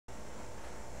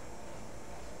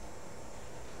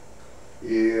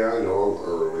Yeah, I know I'm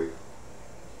early,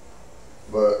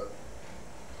 but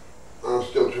I'm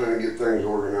still trying to get things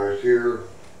organized here.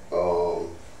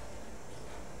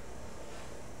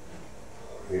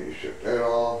 Need to shut that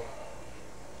off.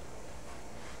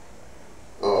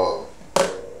 Uh,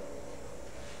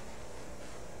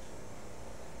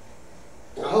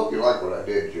 I hope you like what I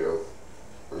did, Joe.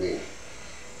 I mean,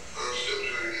 I'm still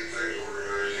trying to get things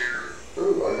organized here.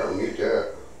 Ooh, I gotta mute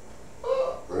that.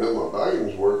 I know my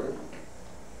volume's working.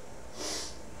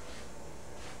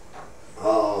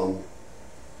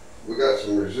 We got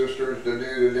some resistors to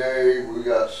do today. We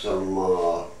got some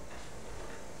little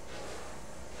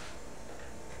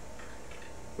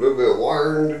bit of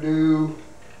wiring to do.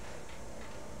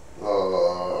 A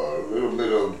little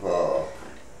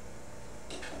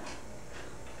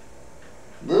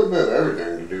bit of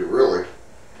everything to do, really.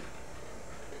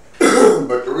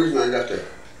 But the reason I got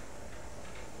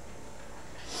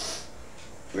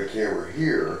the camera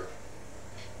here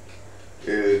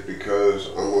is because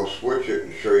I'm going to switch it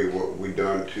and show you what we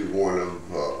done to one of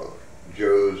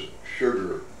Joe's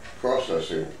sugar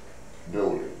processing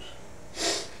buildings.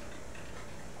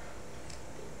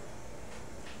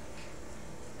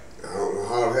 I don't know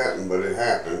how it happened, but it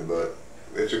happened, but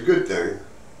it's a good thing,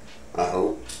 I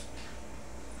hope.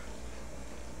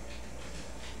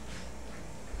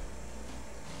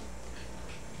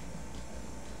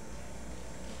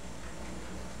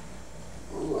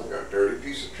 Oh, I got a dirty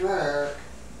piece of track.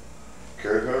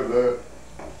 Can't have that.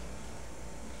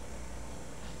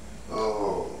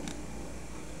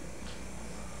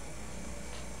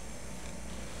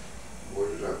 Where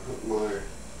did I put my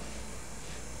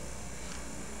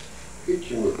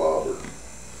hitching bobber?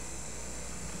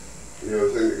 You know,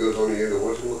 the thing that goes on the end of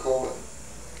whatchamacallit?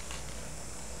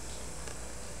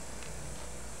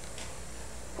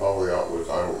 Probably out with,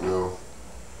 I don't know.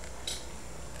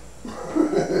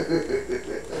 There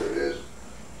it is.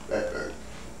 That thing.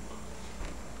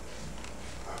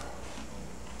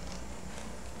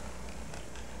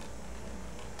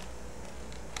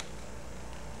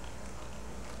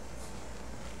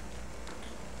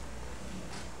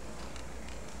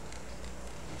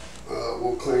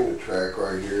 We'll clean the track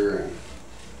right here and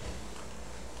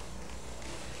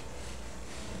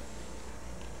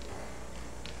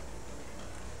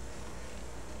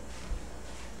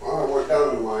I went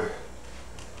down to my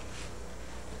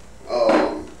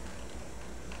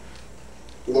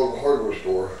local hardware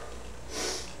store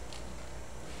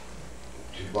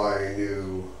to buy a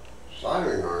new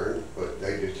soldering iron, but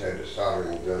they just had the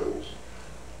soldering guns.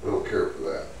 I don't care for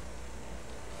that.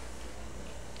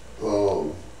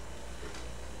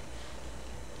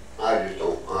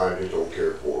 I just don't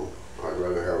care for them. I'd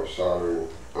rather have a soldering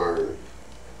iron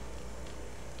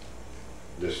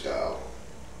this style.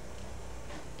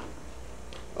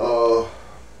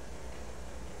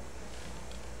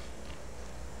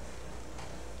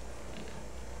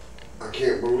 I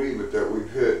can't believe it that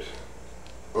we've hit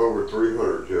over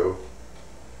 300, Joe.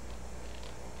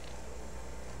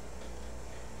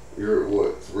 You're at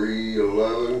what,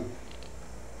 311?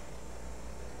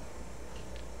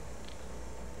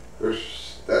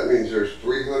 That means there's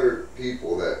 300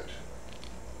 people that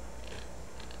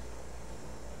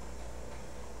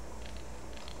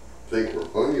think we're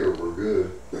funny or we're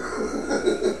good.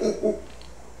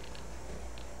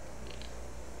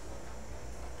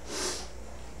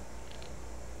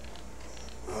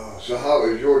 So how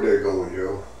is your day going,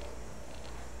 Joe?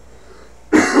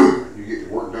 You get your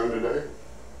work done today?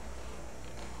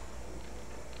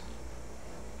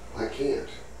 I can't.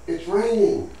 It's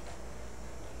raining.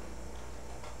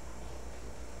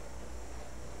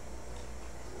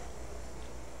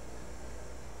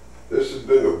 This has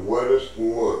been the wettest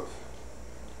month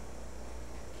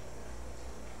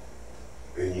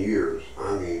in years.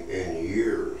 I mean, in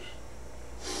years.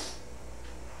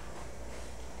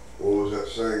 What was that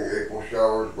saying? April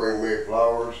showers bring May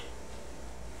flowers.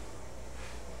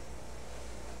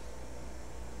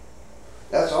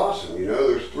 That's awesome. You know,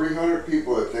 there's 300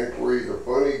 people that think we're either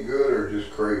funny, good, or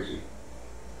just crazy.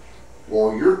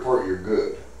 Well, your part, you're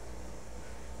good.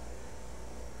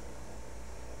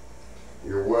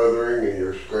 Your weathering and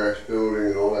your scratch building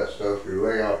and all that stuff, your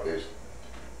layout is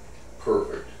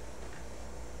perfect.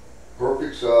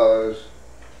 Perfect size.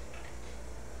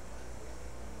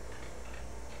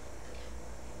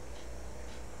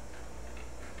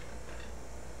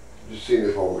 Just seeing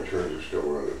if all my turns are still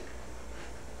running.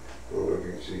 I don't know if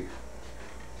you can see.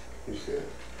 You see it?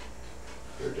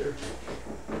 Right there.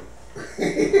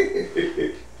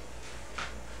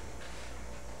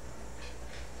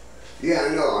 Yeah, I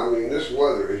know. I mean, this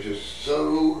weather is just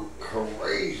so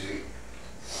crazy.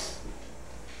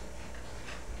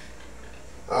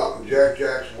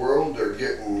 Jack's world, they're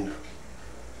getting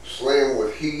slammed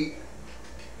with heat.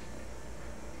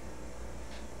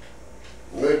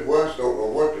 Midwest don't know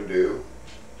what to do.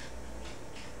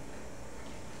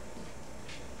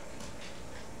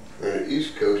 And the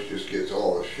East Coast just gets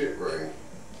all the shit rain.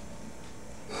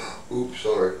 Oops,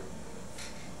 sorry.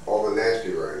 All the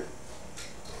nasty rain.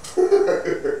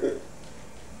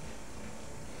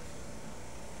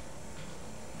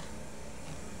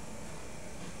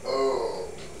 Oh.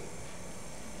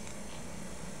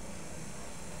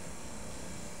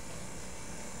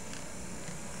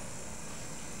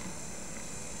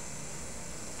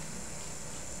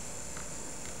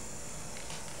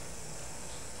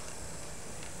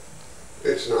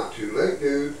 It's not too late,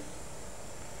 dude.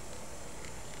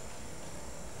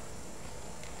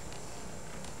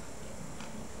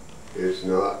 It's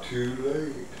not too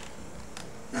late.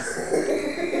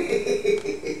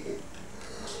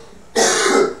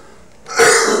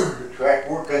 Track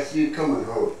work, I see you coming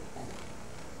home.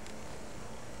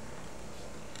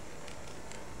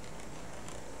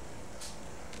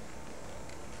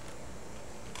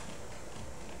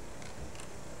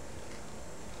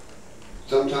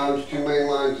 Sometimes 2 main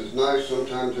lines is nice,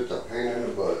 sometimes it's a pain in the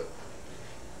butt.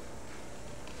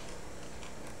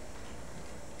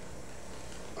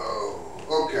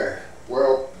 Oh, okay.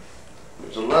 Well,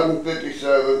 it's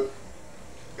 11:57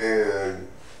 and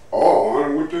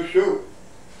on with the show.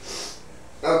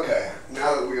 Okay,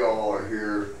 now that we all are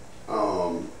here, I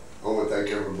want to thank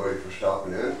everybody for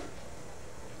stopping in.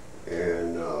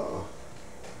 And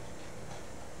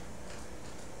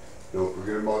don't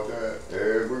forget about that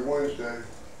every Wednesday.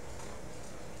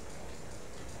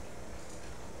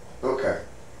 Okay.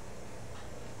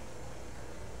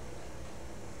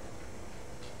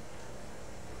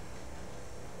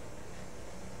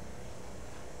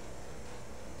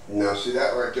 Now see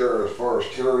that right there, as far as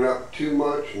tearing up too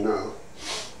much, no.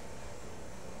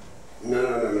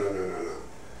 No.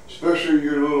 Especially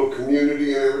your little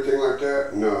community and everything like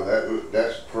that, no,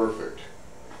 that's perfect.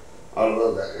 I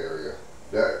love that area.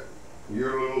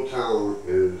 Your little town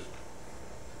is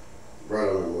right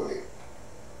on the money.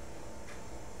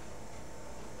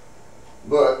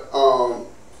 But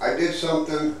I did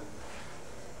something.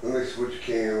 Let me switch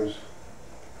cams.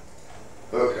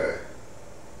 Okay.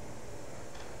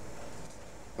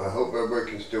 I hope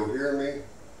everybody can still hear me.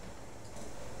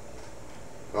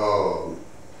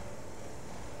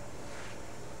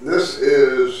 This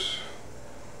is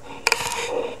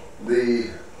the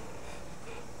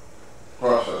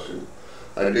processing.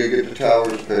 I did get the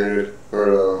towers painted,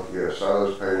 or yeah,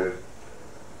 silos painted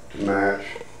to match.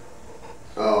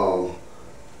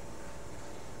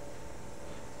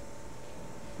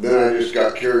 Then I just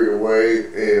got carried away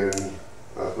and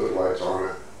I put lights on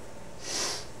it.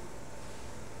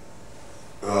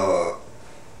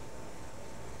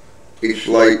 Each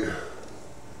light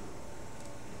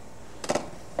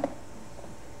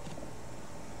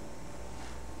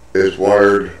is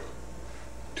wired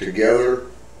together.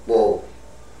 Well,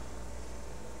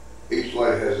 each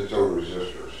light has its own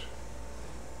resistors.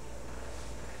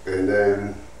 And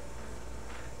then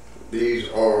these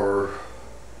are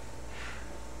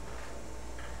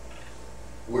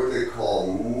what they call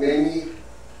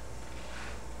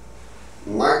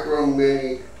micro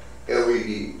mini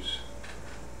LEDs.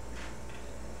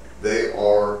 They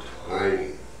are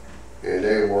tiny and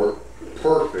they work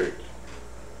perfect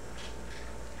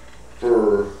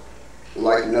for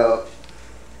lighting up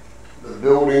the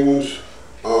buildings.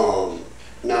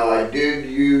 Now I did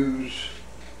use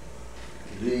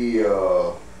the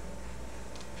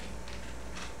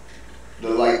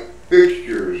light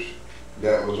fixtures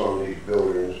that was on these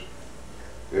buildings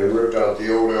and ripped out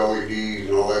the old LEDs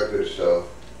and all that good stuff,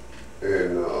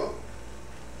 and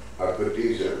I put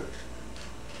these in.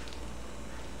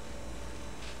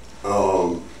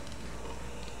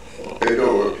 They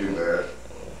don't look too bad.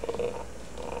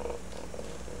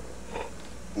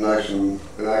 Nice, and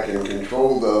I can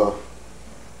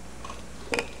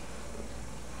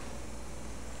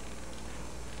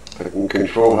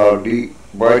control how deep,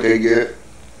 bright they get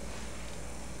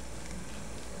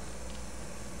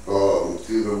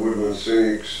through the Woodland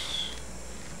sinks,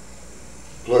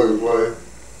 plug and play.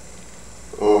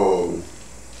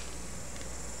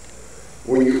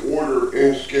 When you order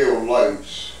N-scale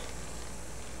lights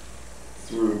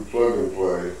through plug and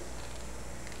play,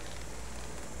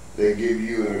 they give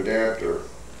you an adapter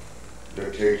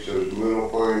that takes those little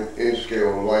fine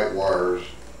N-scale light wires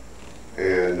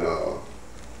and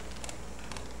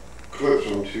clips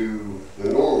them to the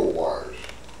normal wires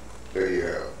that you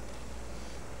have.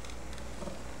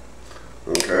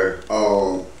 Okay,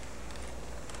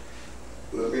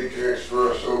 let me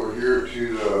transfer us over here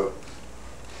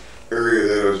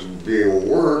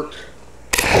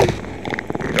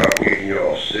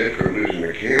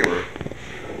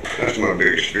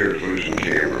with losing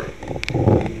camera.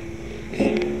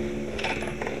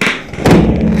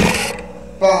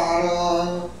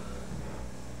 Ba-da!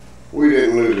 We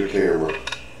didn't lose the camera.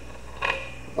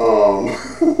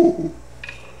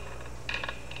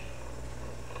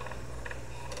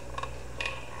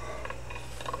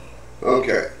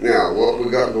 Okay, now what we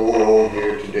got going on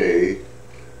here today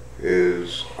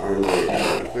is I'm going to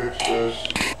try to fix this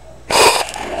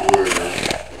where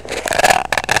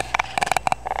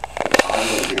I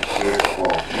don't get sick.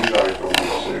 Well, you guys don't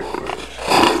get sick with it.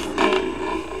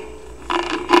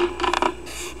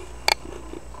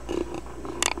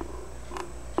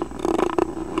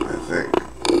 I think.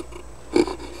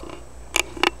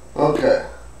 Okay.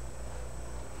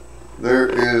 There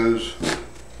is,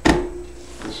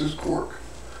 this is cork.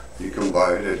 You can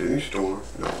buy it at any store.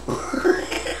 No.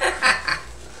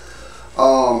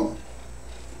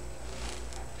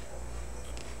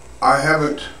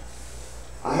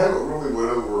 I haven't really went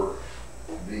over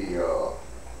the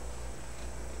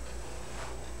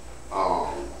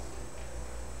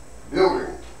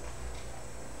building.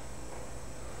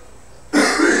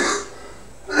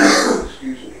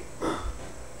 Excuse me.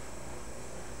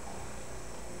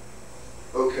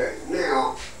 Okay,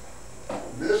 now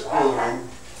this building,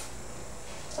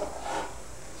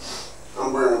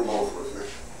 I'm bringing both with me.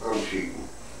 I'm cheating.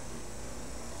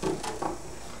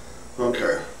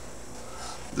 Okay.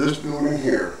 This building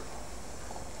here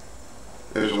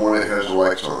is the one that has the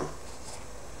lights on.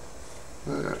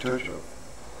 I got touch up.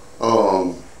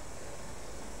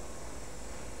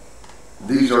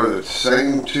 These are the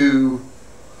same two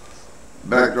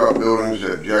backdrop buildings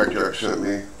that Jack sent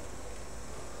me.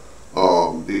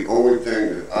 The only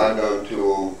thing that I done to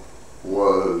them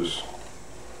was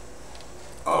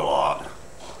a lot.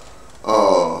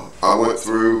 I went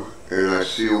through and I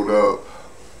sealed up.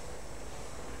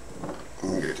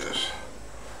 Let me get this.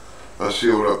 I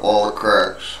sealed up all the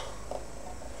cracks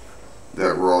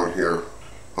that were on here.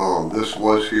 This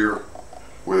was here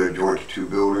where they joined the two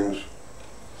buildings.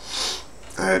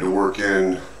 I had to work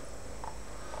in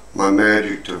my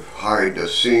magic to hide the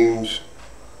seams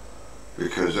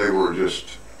because they were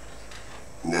just,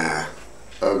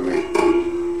 ugly.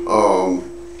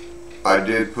 I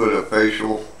did put a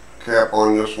facial cap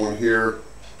on this one here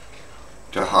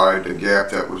to hide the gap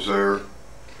that was there.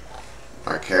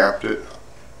 I capped it,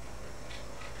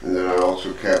 and then I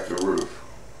also capped the roof.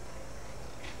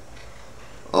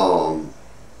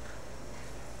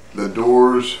 The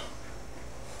doors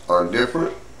are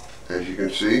different, as you can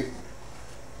see.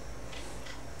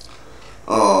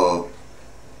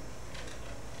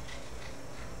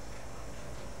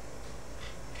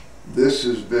 This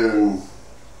has been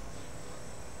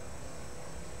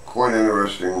quite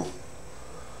interesting.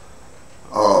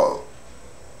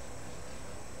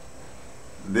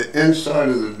 The inside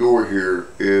of the door here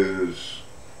is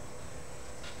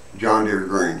John Deere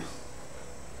green.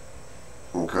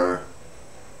 Okay.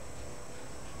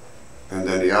 And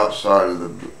then the outside of the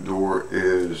door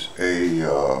is a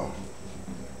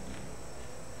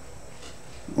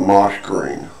moss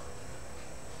green.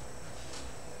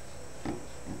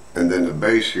 And then the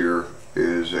base here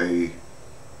is a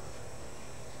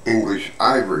English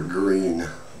ivory green.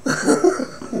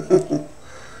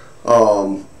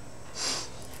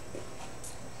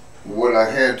 What I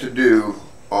had to do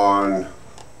on,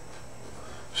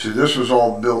 see, this was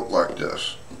all built like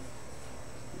this.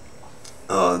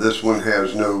 This one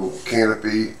has no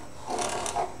canopy,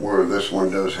 where this one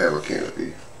does have a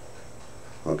canopy.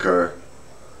 Okay.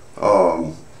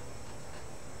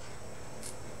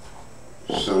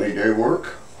 Sunny day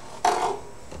work,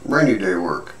 rainy day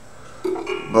work.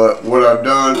 But what I've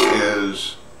done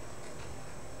is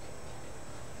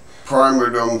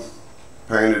primered them,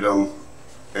 painted them,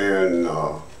 and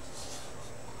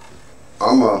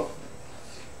I'm a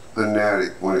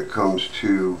fanatic when it comes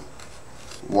to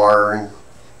wiring,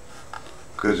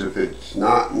 because if it's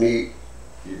not neat,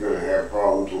 you're going to have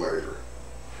problems later.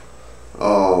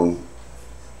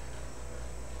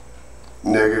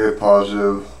 Negative,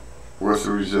 positive, with the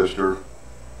resistor.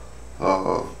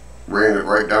 Ran it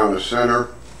right down the center.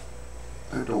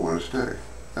 I don't want to stay.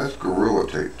 That's Gorilla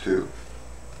Tape too.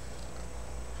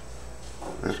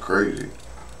 That's crazy.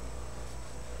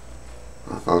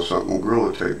 I found something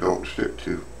Gorilla Tape don't stick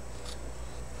to.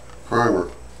 Primer.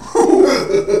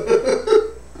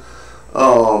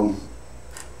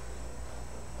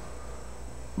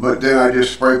 But then I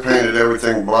just spray painted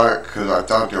everything black because I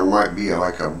thought there might be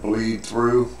like a bleed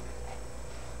through.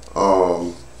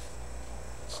 But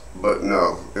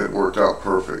no, it worked out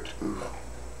perfect.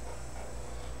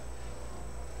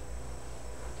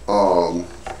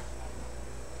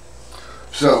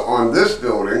 So on this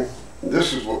building,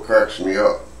 this is what cracks me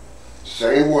up.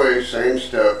 Same way, same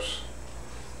steps.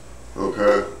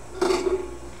 Okay.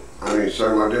 I mean,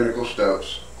 same identical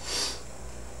steps.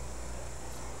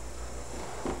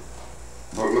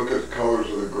 But look at the colors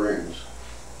of the greens.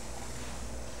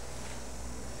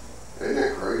 Isn't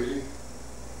that crazy?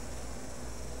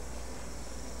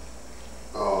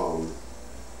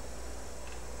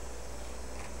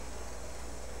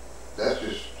 That's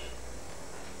just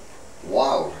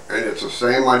wild. And it's the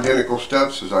same identical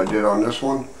steps as I did on this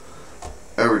one.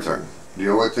 Everything. The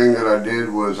only thing that I did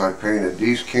was I painted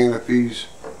these canopies.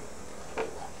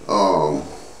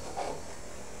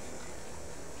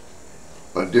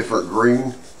 A different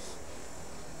green.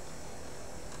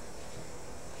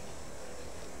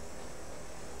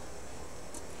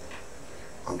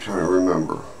 I'm trying to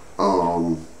remember.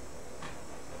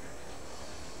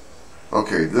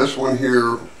 Okay, this one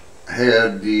here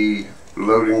had the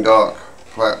loading dock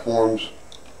platforms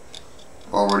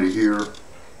already here.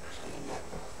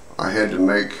 I had to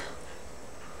make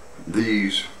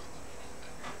these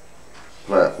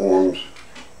platforms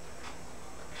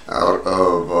out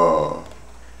of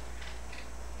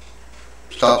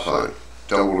stop sign.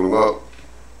 Doubled them up,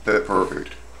 fit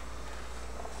perfect.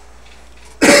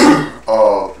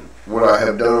 What I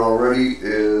have done already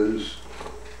is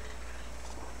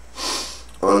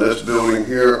on this building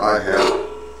here I have,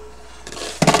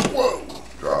 whoa,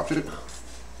 dropped it.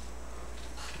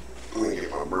 Let me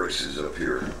get my braces up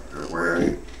here, that way I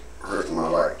ain't hurting my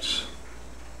lights.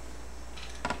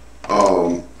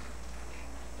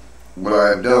 What I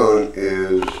have done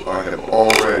is I have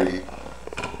already,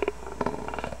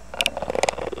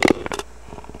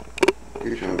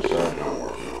 get you on the side that I'm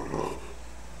working on, huh?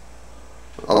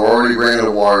 I've already ran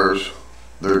the wires,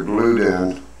 they're glued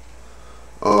in.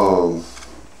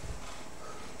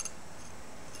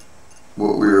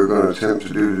 What we are going to attempt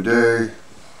to do today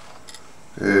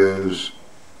is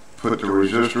put the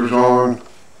resistors on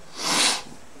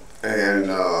and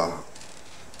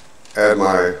add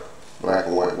my black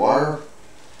and white wire.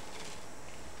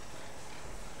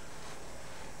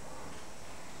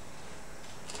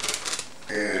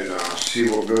 And see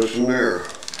what goes from there.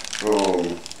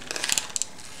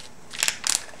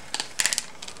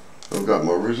 I've got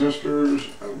my resistors,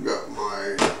 I've got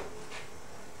my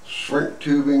shrink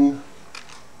tubing.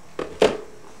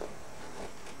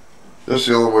 That's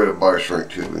the only way to buy shrink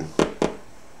tubing,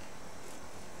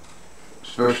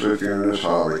 especially if you're in this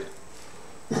hobby.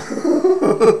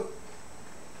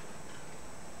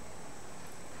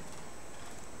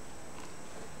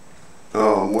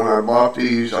 When I bought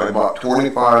these, I bought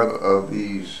 25 of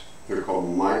these. They're called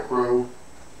Micro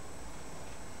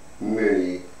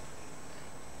Mini.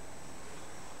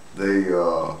 They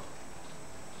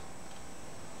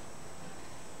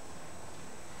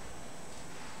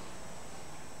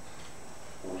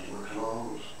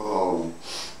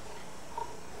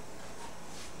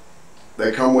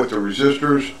they come with the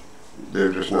resistors.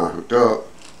 They're just not hooked up.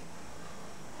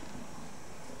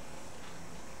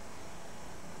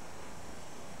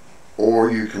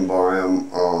 Or you can buy them,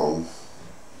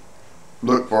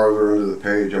 look farther into the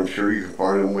page, I'm sure you can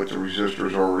find them with the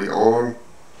resistors already on.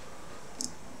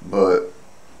 But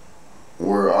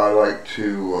where I like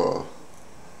to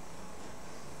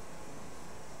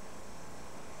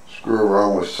screw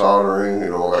around with soldering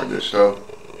and all that good stuff,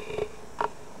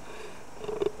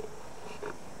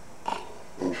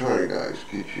 I'm trying, guys,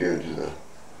 to get you into the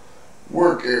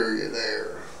work area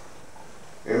there.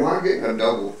 Am I getting a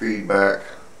double feedback?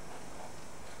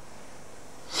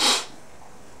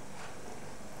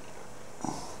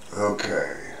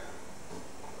 Okay.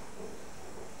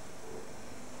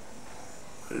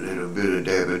 A little bit of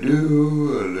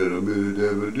dabba-doo, a little bit of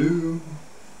dabba-doo.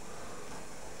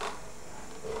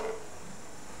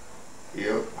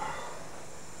 Yep.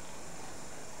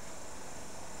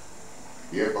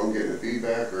 Yep, I'm getting a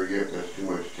feedback, or yep, that's too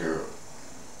much terror.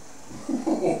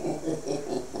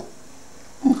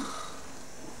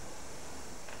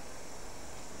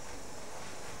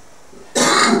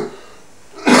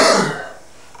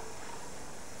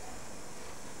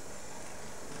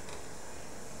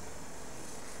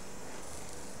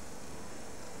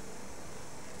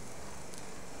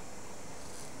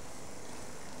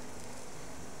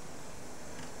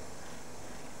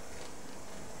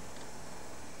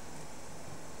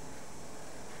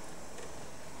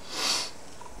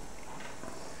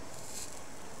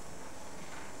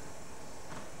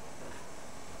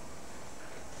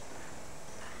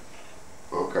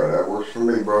 Okay, that works for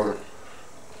me, brother.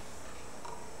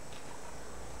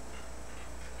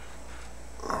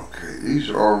 Okay, these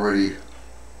are already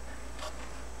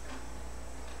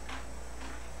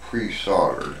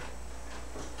pre-soldered,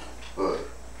 but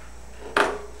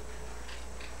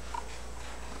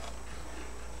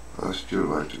still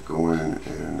like to go in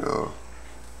and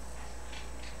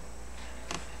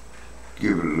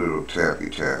give it a little tappy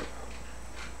tap.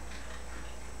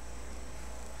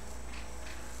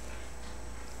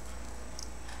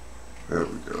 There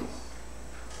we go.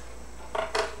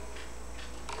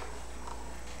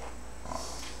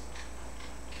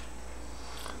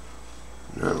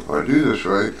 Now if I do this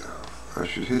right, I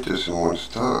should hit this in one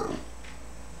time.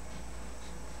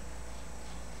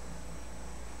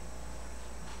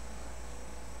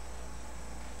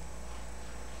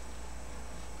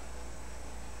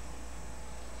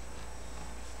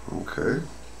 Okay.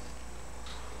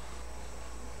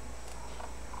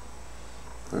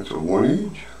 That's a 1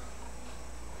 each.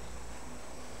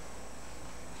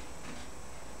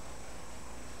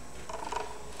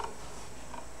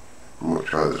 I'm going to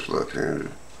try this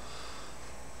left-handed.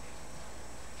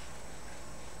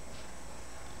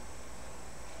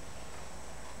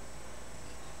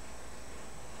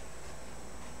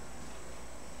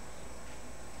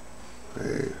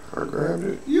 Hey, I grabbed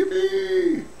it.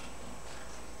 Yippee!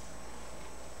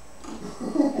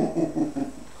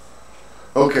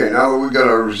 Okay, now that we got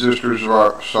our resistors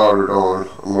soldered on,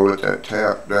 I'm going to let that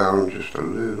tap down just a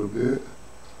little bit.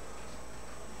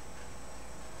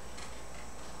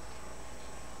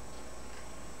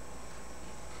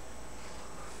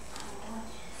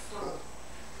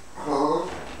 Huh?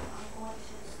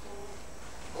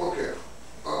 Okay.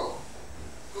 Oh.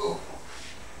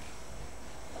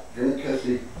 Give me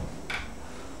Cassie.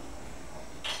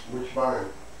 Which buying?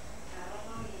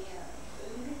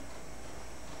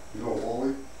 You don't want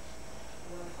me?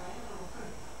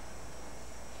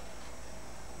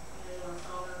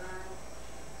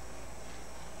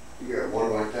 You got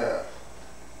one like that.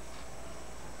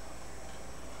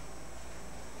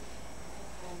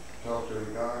 Talk to the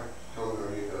guy. Tell him I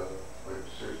need like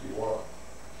 60 watt.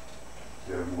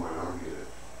 Never mind, I'll get it.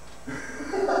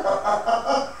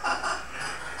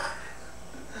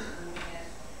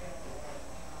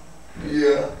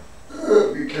 Yeah.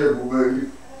 Be careful, baby.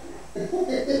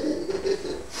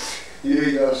 Yeah,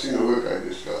 y'all seen the look I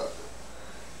just got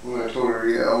when I told her,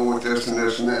 yeah, I want this and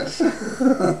this and this.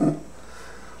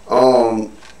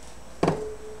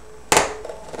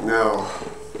 Now,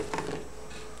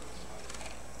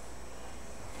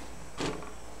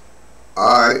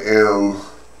 I am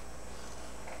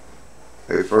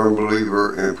a firm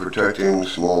believer in protecting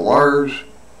small wires.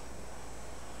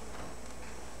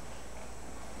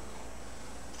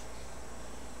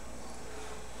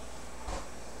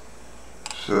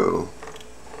 So,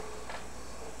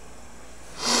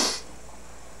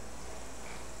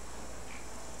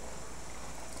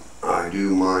 I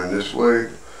do mine this way.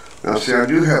 Now see, I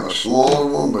do have a smaller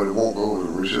one, but it won't go with a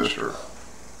resistor.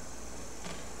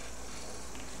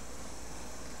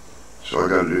 So I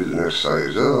got to do the next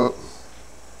size up.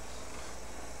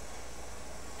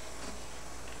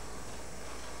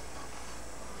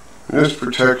 And this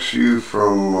protects you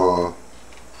from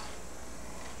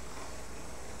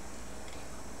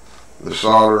the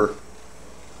solder,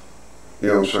 you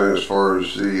know what I'm saying, as far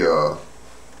as the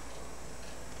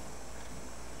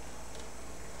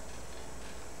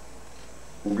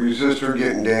resistor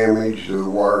getting damaged, the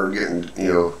wire getting,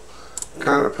 you know,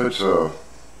 kind of puts a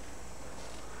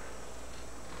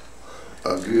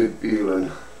good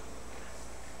feeling.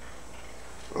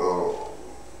 Oh,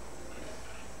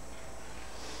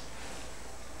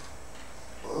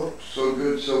 well, so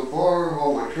good so far.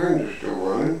 All my trains are still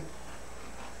running.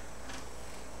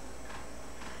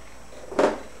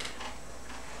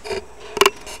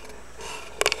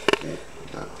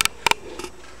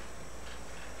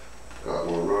 Got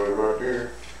one running right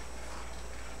there.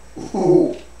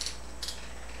 Ooh.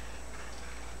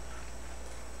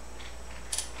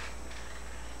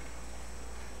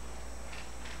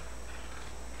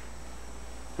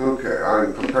 Okay,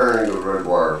 I'm preparing the red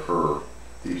wire for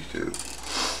these two.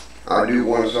 I do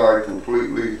one side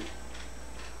completely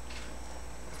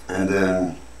and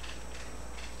then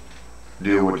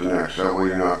deal with the next. That way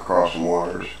you're not crossing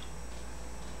wires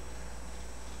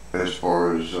as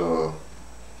far as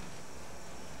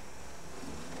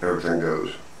everything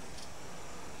goes.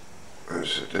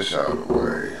 Let's set this out of the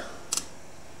way.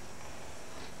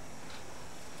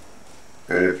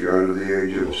 And if you're under the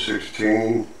age of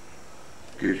 16,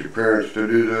 get your parents to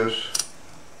do this.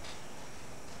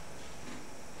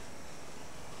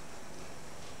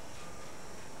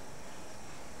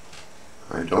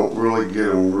 I don't really get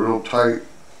them real tight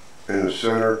in the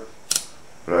center,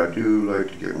 but I do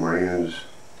like to get my ends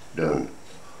done.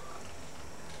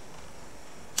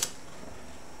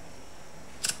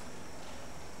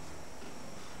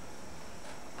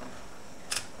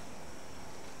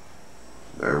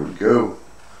 There we go.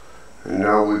 And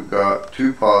now we've got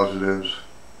two positives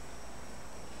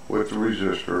with the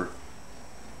resistor,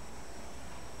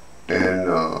 and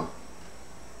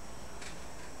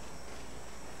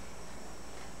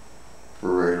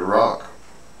we're ready to rock.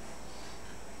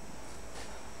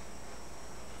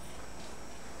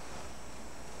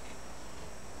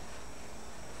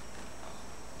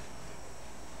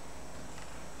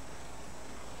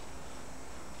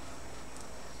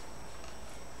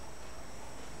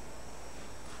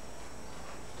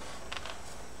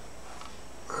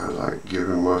 I like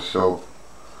giving myself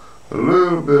a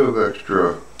little bit of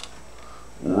extra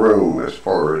room as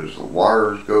far as the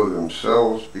wires go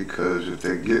themselves, because if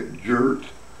they get jerked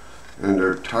and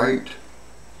they're tight,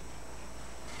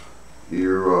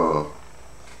 you're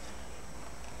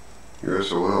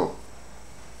SOL.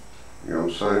 You know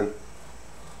what I'm saying?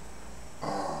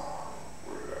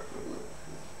 Where did I put it?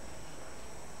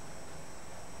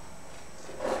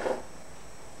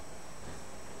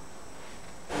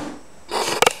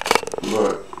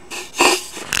 But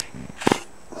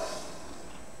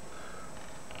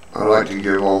I like to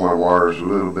give all my wires a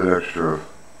little bit extra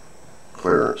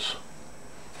clearance.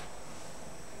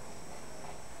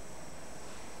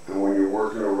 And when you're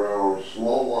working around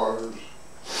small wires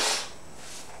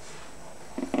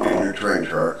in your train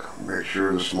track, make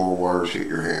sure the small wires hit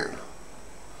your hand.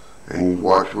 And you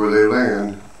watch where they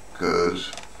land,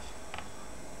 because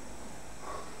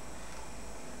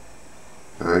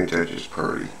ain't that just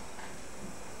purty?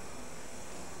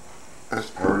 That's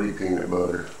purty peanut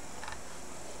butter.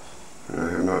 And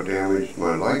I have not damaged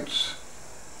my lights.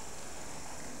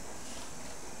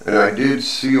 And I did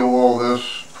seal all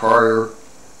this prior,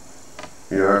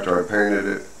 you know, after I painted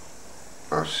it.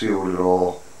 I sealed it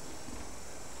all.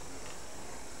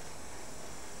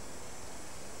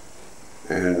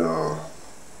 And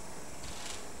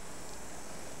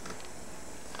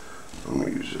I'm gonna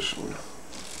use this one.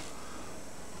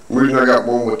 The reason I got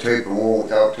one with tape and one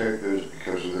without tape is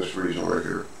because of this reason right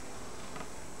here.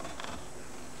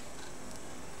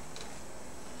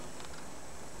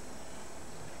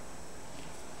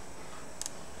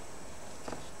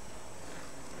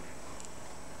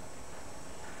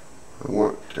 I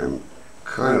want them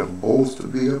kind of both to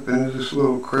be up into this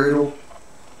little cradle.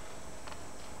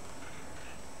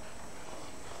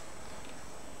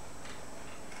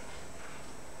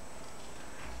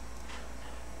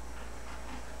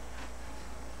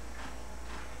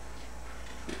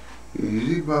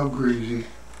 Easy, Bob Greasy.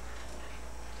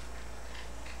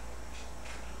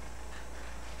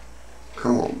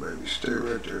 Come on, baby, stay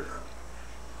right there.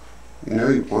 You know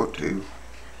you want to.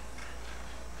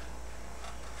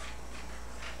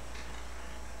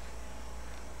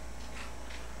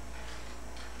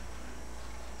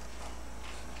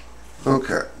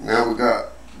 Okay, now we got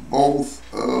both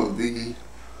of the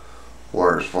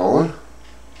wires falling.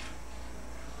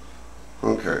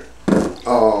 Okay,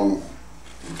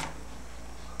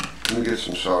 let me get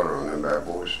some solder on them bad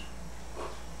boys.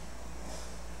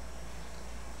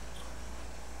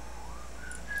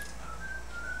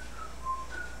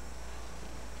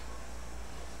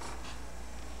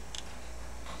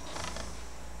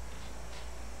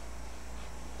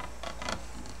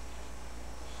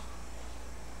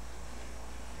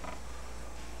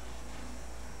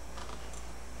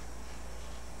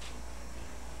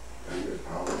 And you're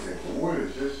probably thinking, what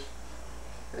is this?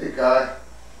 Hey guy,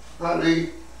 honey,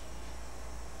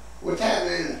 what's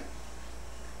happening?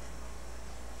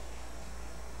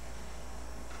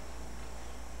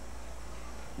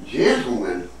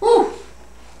 Gentlemen, whew.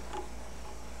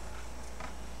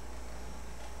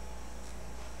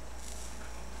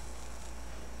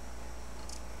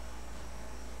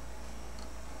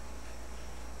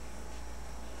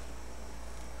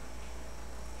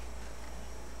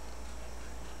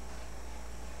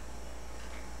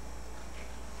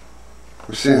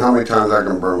 We're seeing how many times I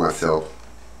can burn myself.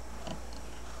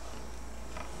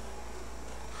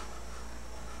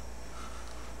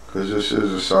 Because this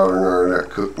is a soldering iron that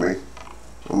cooked me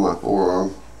on my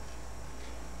forearm.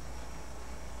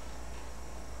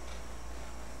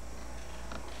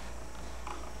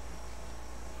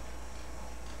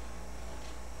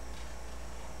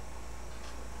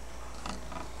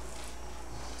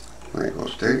 We ain't gonna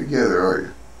stay together, are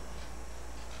you?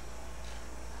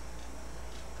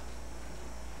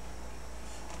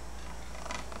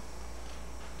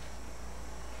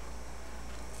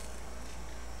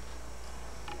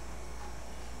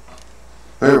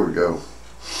 There we go.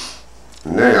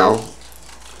 Now,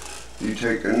 you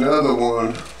take another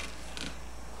one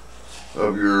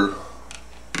of your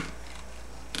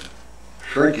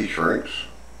shrinky shrinks,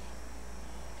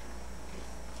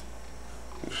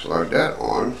 you slide that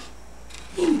on,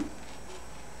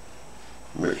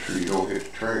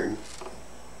 train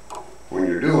when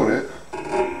you're doing it.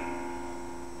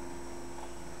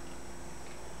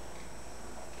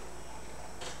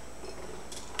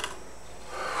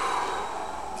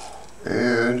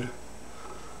 And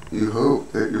you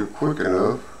hope that you're quick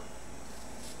enough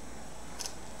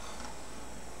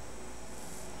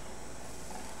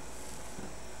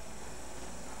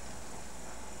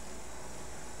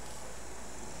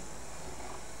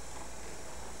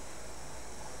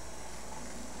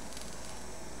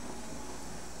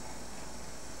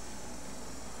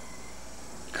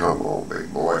Come on,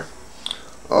 big boy.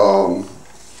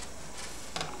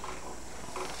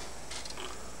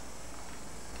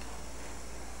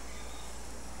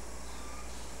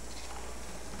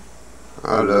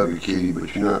 I love you, kitty,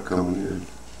 but you're not coming in.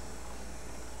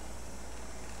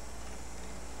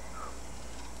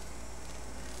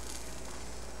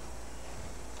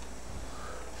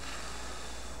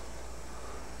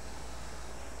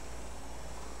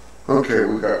 Okay,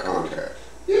 we got contact.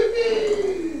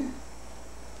 Yippee!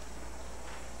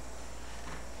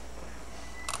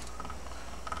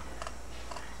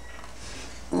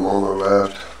 I'm on the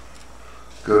left.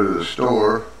 Go to the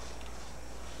store.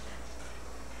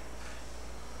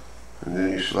 And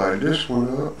then you slide this one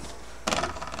up.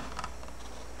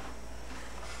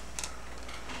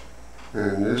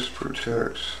 And this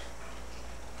protects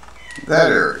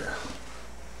that area.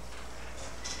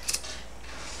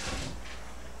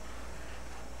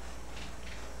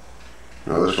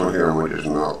 Now this one here I'm going to just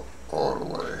melt all the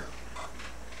way.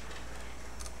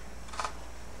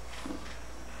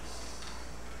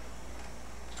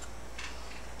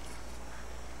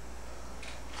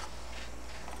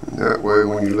 And that way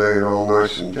when you lay it all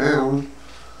nice and down,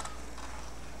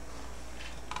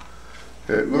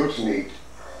 it looks neat.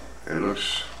 It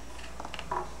looks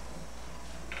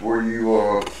to where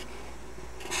you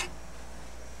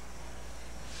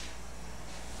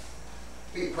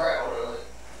be proud of it.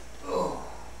 Oh.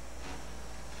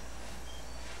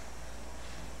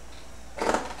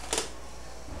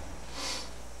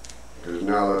 Because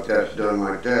now that that's done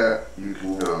like that, you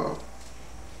can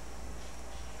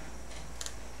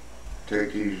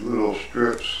take these little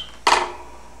strips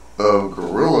of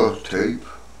Gorilla tape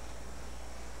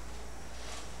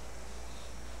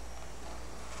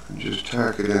and just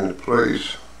tack it into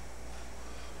place.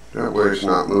 That way it's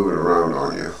not moving around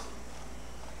on you.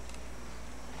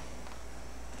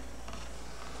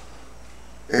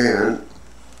 And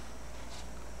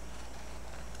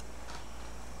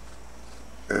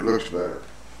it looks better.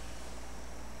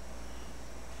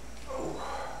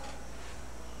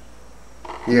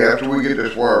 Yeah, after we get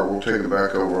this wire, we'll take it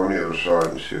back over on the other side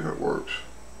and see if it works.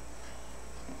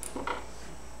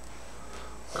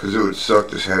 Because it would suck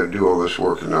to have to do all this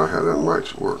work and not have them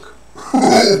lights work.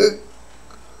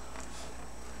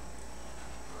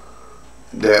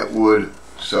 That would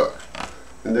suck.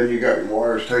 And then you got your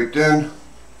wires taped in.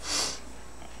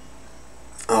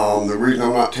 The reason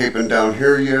I'm not taping down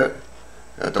here yet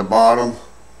at the bottom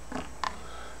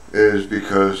is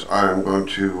because I'm going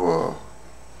to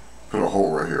put a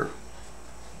hole right here.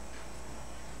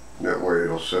 That way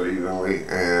it'll set evenly,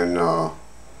 and I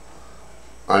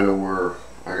know where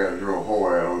I got to drill a hole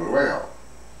at on the way out.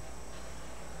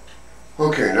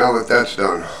 Okay, now that that's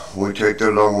done, we take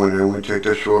the long one and we take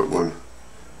the short one.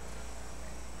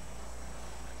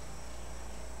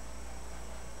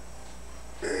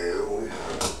 And we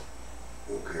have,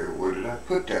 okay, where did I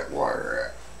put that wire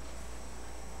at?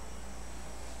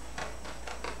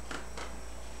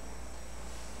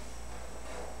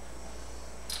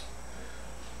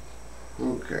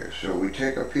 Okay, so we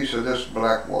take a piece of this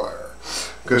black wire.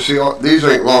 Because see, these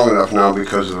ain't long enough now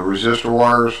because of the resistor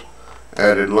wires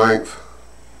added length.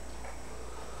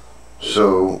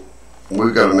 So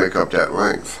we've got to make up that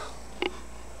length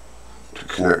to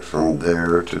connect from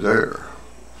there to there.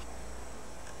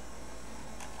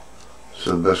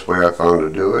 So the best way I found to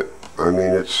do it, I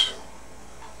mean, it's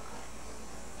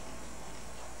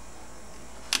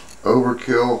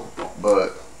overkill,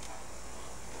 but,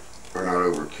 or not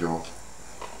overkill.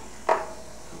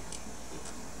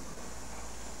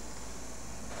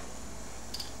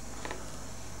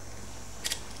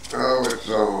 Oh, it's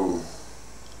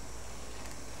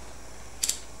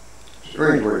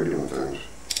strange way of doing things.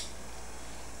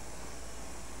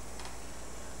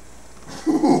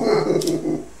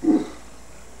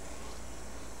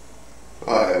 I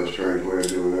have a strange way of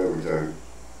doing everything.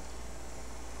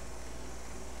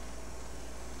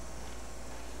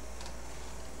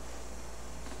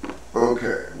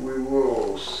 Okay, we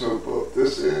will soap up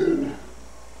this end.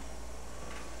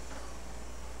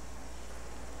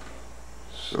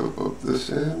 Soap up this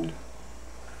end.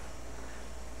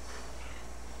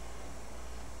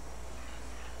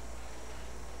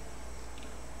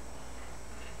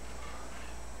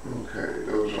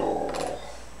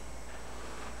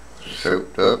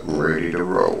 soaked up and ready to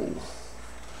roll.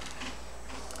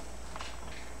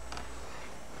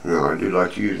 Now I do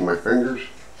like to use my fingers,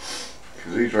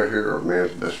 because these right here are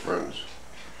man's best friends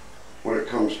when it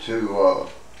comes to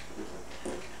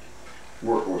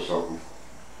working with something.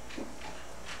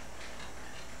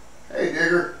 Hey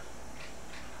Digger,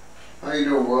 how you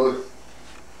doing, brother?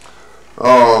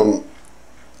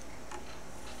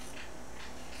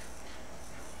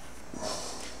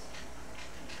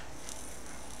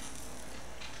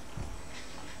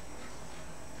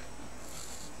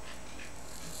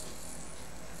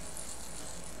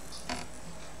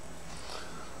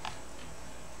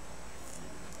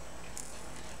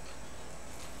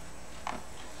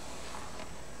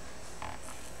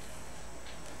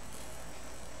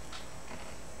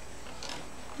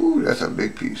 Ooh, that's a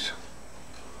big piece.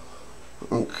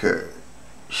 Okay,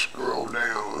 scroll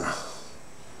down.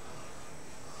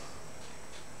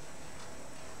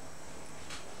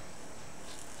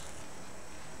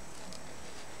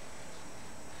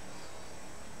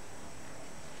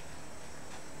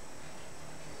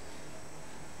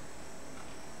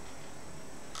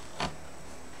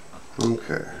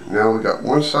 Okay, now we got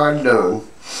one side done.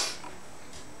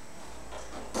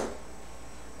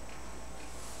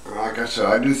 Like I said,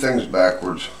 I do things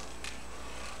backwards,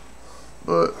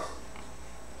 but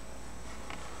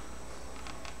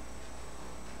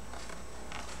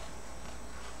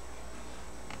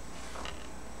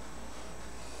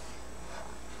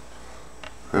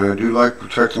and I do like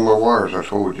protecting my wires, I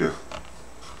told you.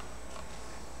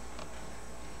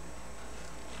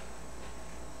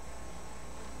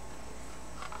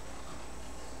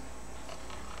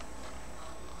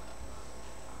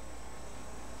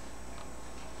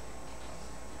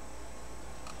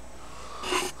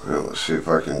 Now let's see if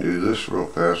I can do this real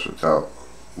fast without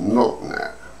melting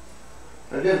that.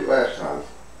 I did it last time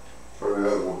for the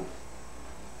other one.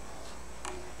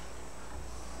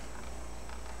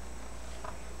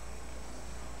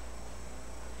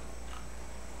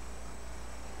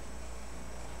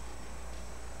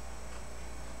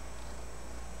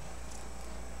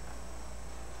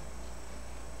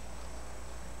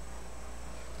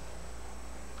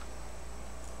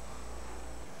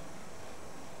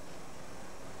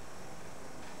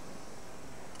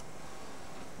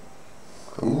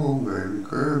 Come on, baby,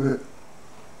 grab it.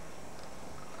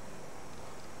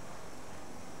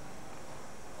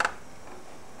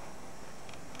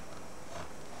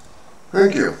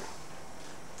 Thank you.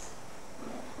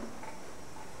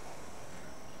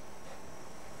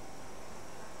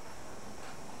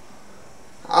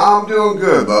 I'm doing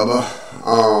good, Bubba.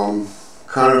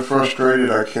 Kind of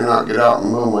frustrated I cannot get out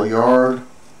and mow my yard.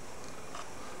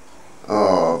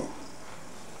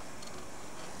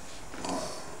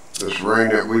 This rain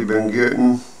that we've been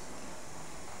getting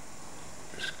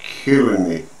is killing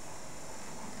me.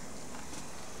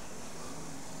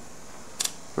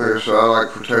 Like I said, I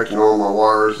like protecting all my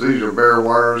wires. These are bare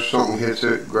wires. Something hits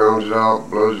it, grounds it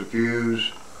out, blows a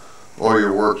fuse. All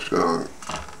your work's gone.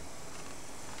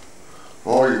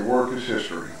 All your work is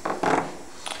history.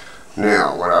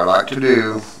 Now, what I like to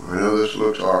do, I know this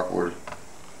looks awkward,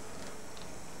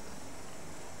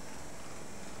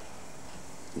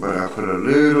 but I put a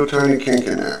little tiny kink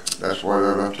in that. That's why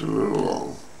I left it a little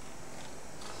long.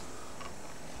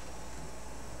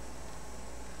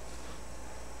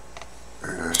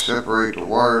 And I separate the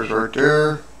wires right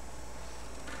there.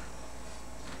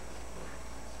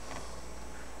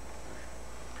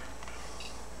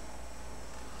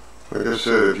 Like I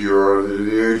said, if you are under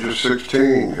the age of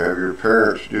 16, have your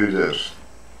parents do this.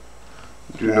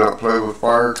 Do not play with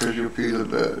fire because you'll pee the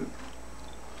bed.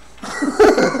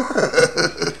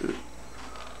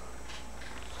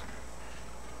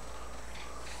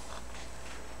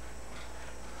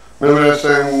 Remember that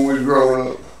saying when we was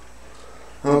growing up?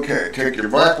 Okay, take your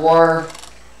black wire,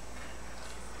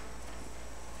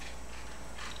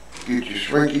 get your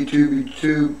shrinky tubey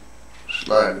tube,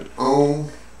 slide it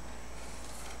on.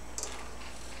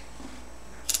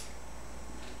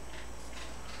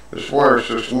 This wire is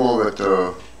so small that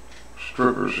the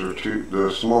strippers are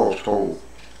the smallest hole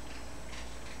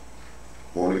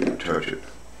won't even touch it.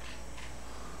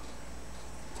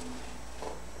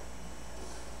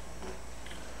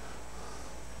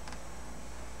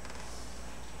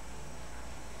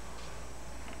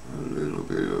 A little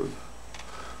bit of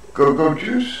go-go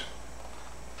juice.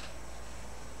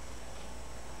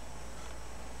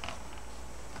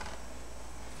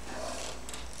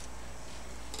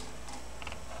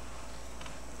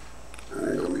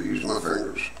 I'm going to use my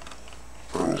fingers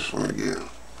on this one again.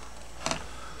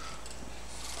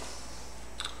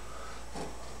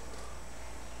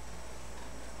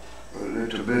 A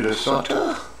little bit of salt.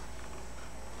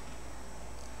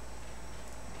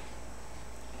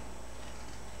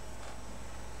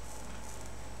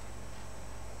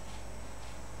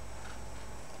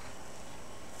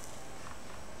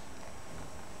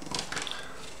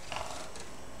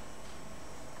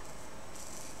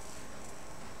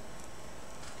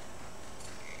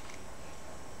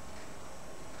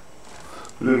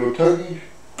 little tuggies.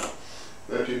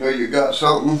 Let you know you got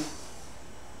something.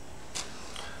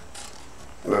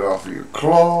 Let off of your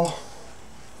claw.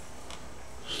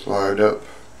 Slide up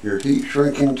your heat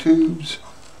shrinking tubes.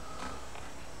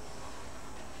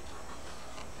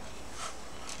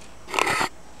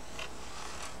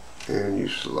 And you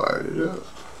slide it up.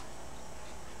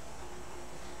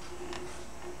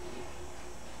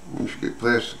 You should get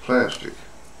plastic.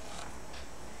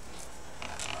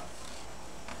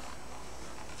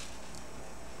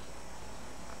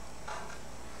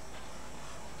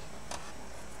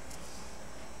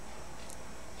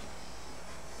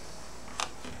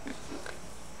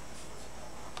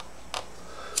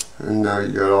 And now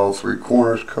you got all three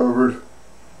corners covered.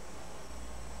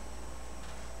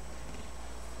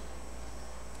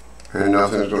 And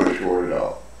nothing's going to short it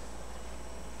out.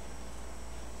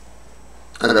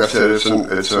 Like I said, it's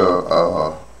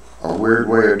a weird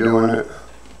way of doing it,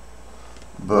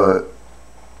 but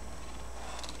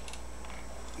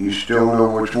you still know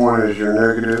which one is your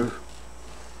negative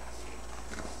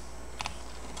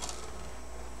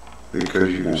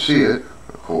because you can see it,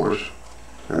 of course,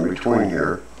 in between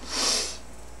here.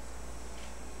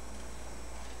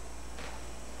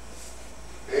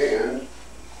 And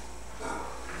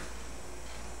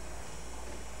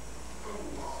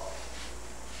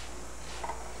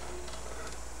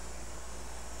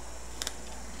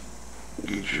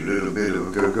get you a little bit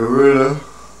of Gorilla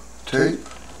tape.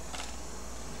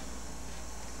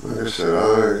 Like I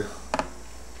said,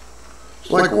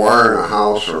 it's like wiring a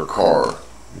house or a car,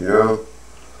 you know?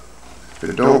 If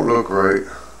it don't look right,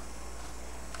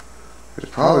 it's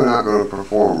probably not going to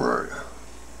perform right.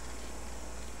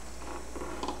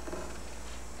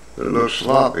 If it looks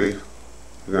sloppy,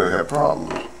 you're going to have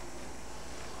problems.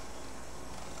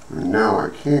 And now I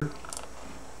can't.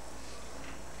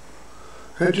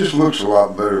 It just looks a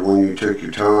lot better when you take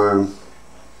your time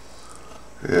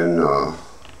and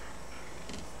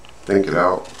think it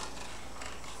out.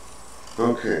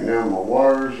 Okay, now my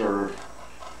wires are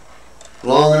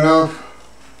long enough.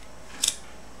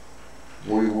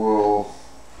 We will.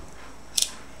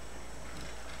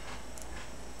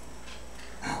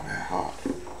 Ow, that hot.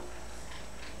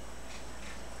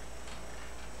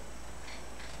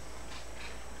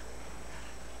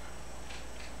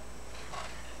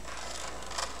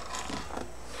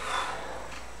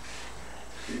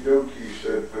 Kidoki,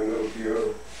 said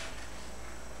Pinocchio.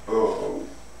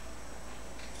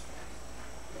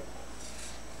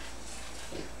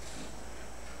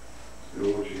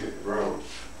 Once you hit the ground.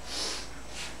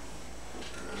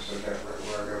 I set that right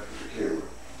where I got for the camera.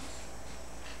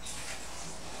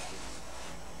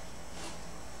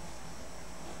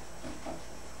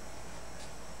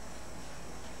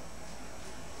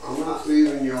 I'm not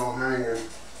leaving y'all hanging.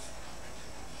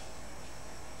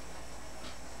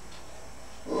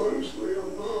 Honestly,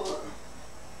 I'm not.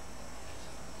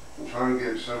 I'm trying to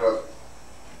get it set up.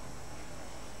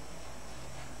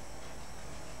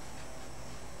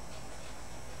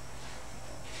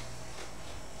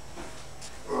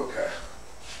 Okay.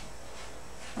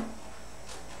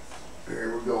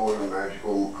 Here we go with the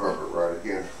magical carpet ride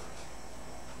again.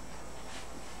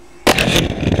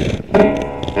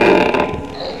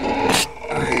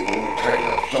 I hate when you tighten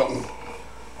up something.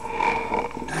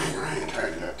 Dang, I ain't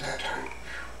tightened up that time.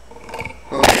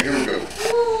 Okay, here we go.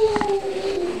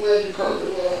 Woo, magic carpet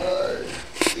ride.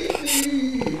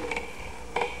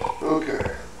 Okay.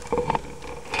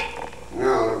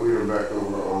 Now that we are back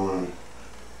over on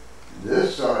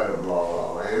this side of La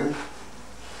La Land,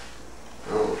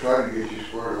 I will try to get you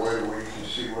squared away where you can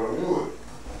see what I'm doing.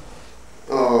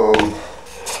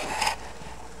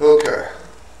 Okay.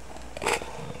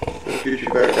 Let's get you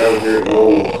back down here at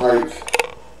normal height.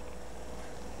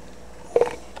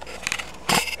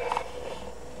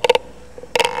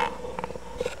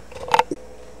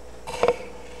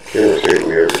 Camera's hitting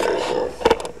me every day, so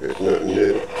it's nothing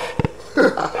new.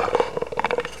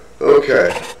 Okay.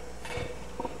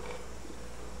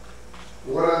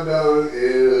 What I've done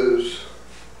is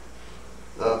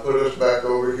I put us back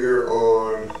over here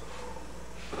on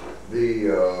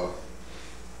the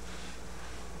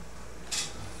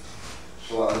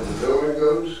slide the building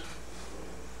goes.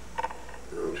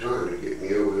 I'm trying to get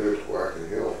me over there so I can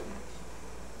help.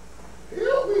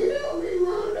 Help me,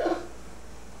 Rhonda.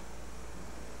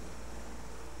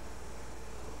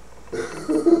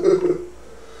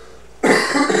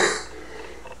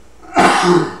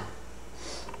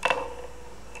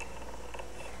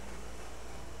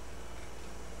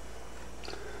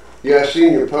 Yeah, I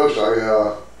seen your post. I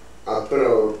put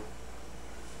a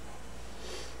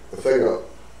thing up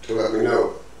to let me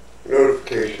know.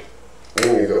 Notification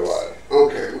when you go live.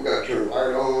 Okay, we got to turn the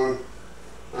light on.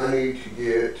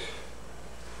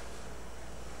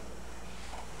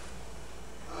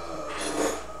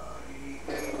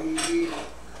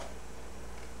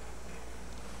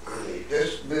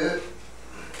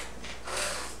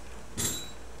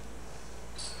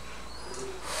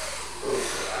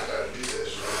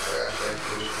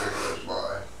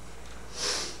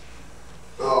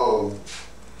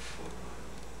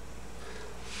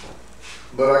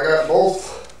 But I got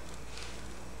both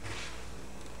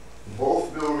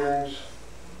buildings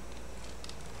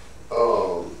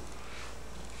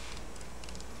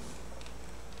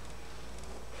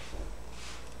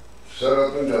set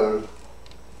up and done.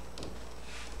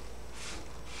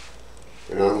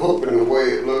 And I'm hoping the way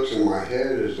it looks in my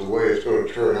head is the way it's going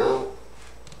to turn out.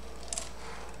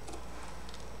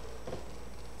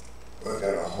 I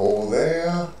got a hole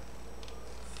there.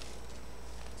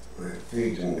 It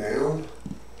feeds them down.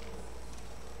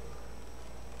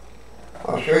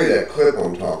 I'll show you that clip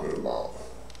I'm talking about.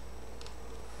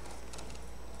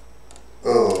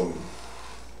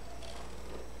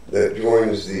 That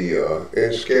joins the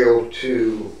N-scale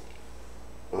to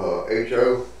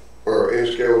HO, or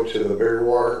N-scale to the bigger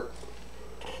wire.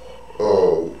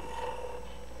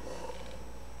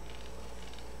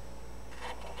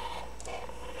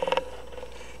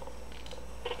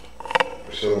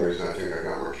 For some reason I think I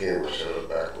got my camera set up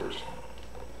backwards.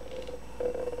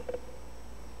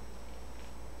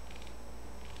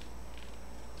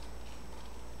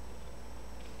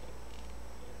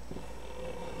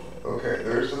 Okay,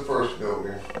 there's the first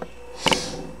building.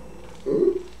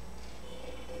 Ooh.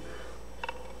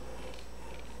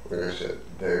 Like I said,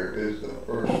 there is the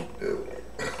first building.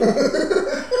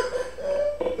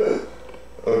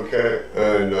 Okay,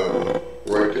 and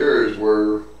right there is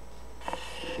where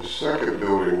the second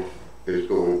building is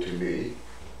going to be.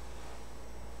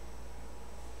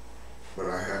 But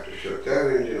I have to shut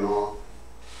that engine off.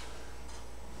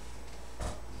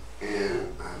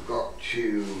 And I've got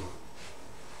to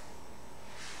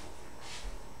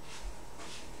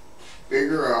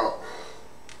figure out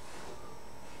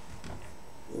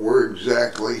where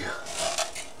exactly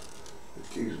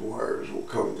these wires will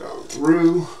come down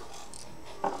through.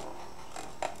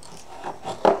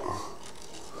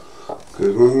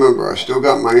 Because remember, I still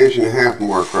got my 1.5 inch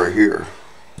mark right here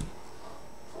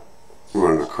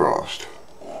running across.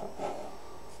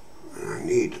 And I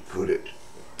need to put it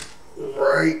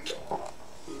right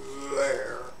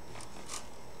there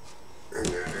in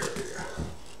that area.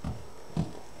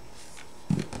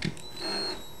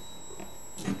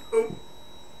 Oh.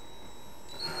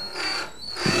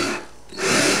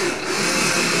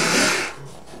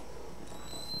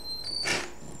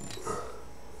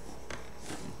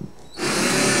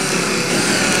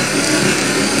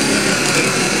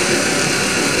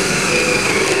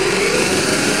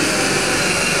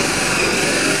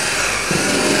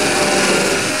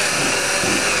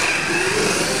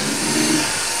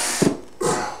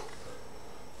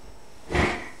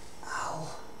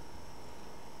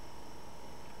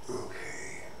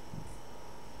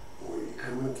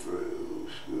 Through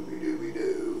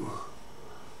Scooby-Dooby-Doo.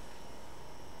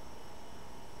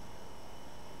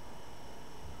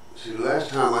 See, the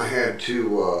last time I had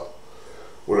to,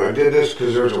 when I did this,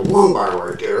 because there's a 1-bar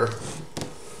right there,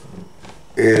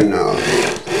 and I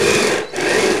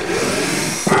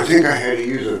think I had to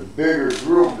use a bigger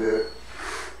drill bit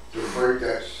to break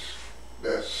that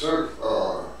surface.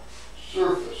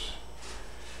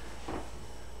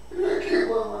 And I can't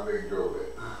wear my big drill bit.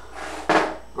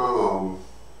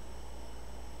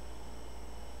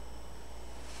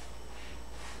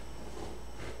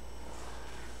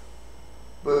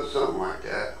 But something like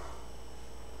that.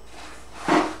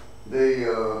 They,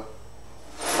 I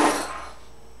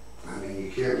mean,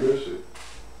 you can't miss it.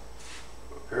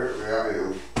 Apparently I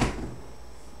am.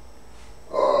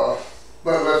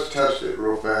 But let's test it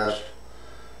real fast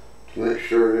to make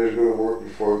sure it is going to work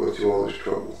before I go through all this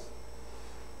trouble.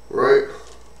 Right?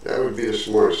 That would be the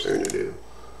smartest thing to do.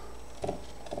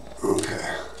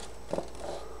 Okay.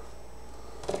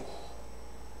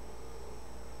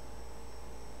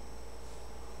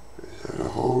 A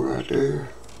hole right there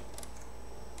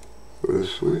with a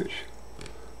switch.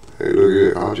 Hey, look at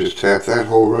it. I'll just tap that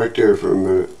hole right there for a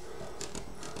minute.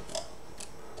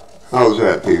 How's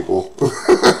that, people?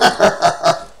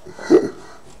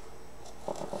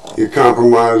 You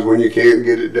compromise when you can't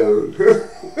get it done.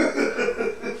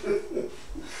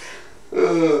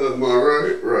 Am I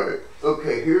right? Right.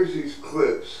 Okay, here's these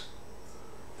clips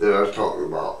that I was talking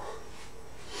about.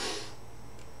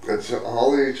 That's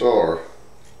all these are.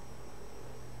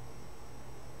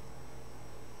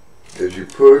 As you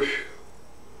push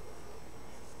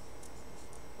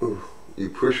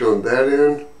on that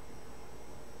end,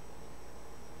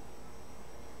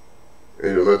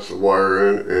 and it lets the wire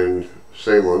in, and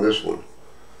same on this one.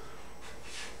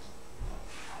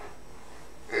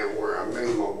 And where I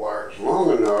made my wires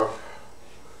long enough,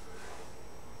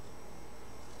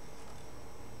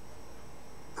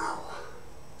 I'm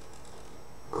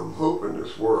hoping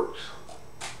this works.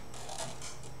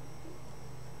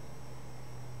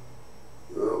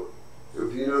 Well,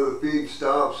 if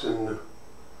stops and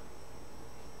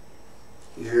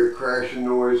you hear crashing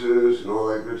noises and all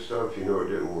that good stuff, you know it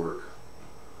didn't work.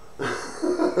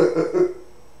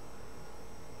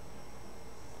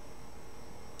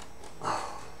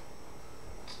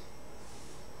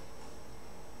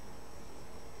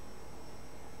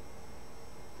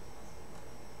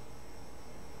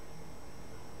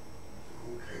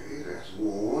 Okay, that's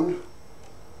one.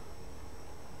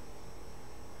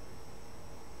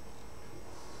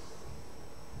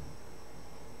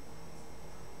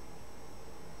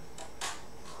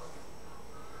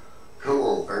 Come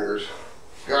on, fingers.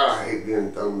 God, I hate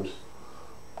being thumbs.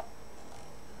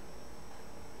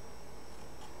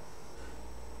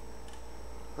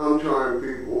 I'm trying,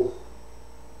 people.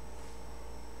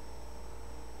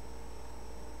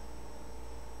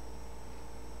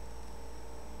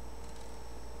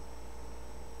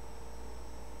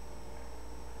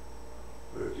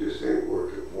 But it just ain't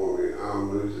working for me.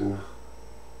 I'm losing.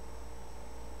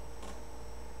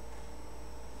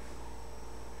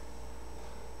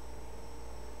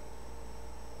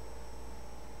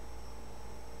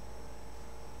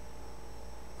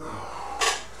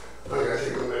 I gotta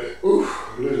take a minute. Oof,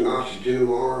 I'm losing oxygen in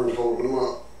my arms, holding them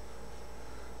up.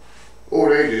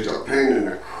 Old age is a pain in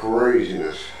the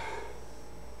craziness.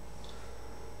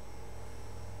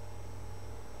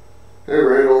 Hey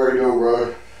Randall, how you doing,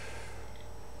 brother?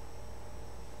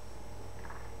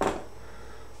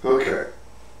 Okay.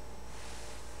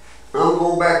 I'm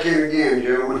going back in again,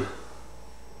 gentlemen.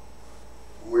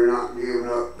 We're not giving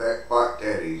up that fight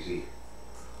that easy.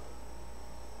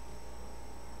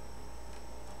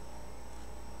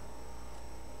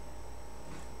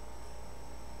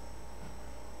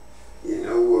 You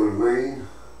know what I mean?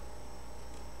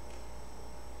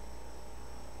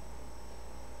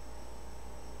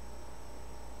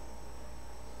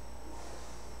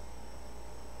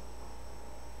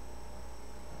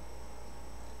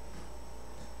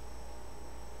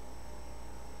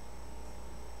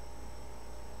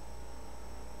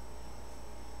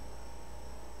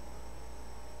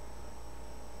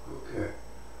 Okay,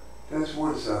 that's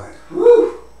one side.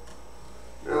 Woo!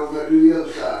 Now we're gonna do the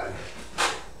other side.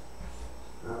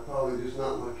 I probably just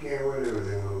knocked my camera and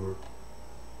everything over.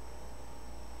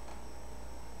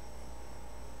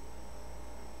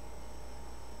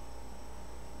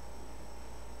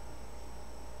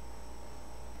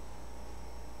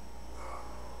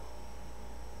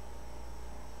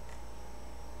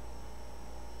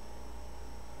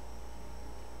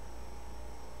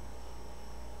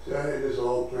 See, I had this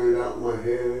all planned out in my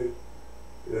head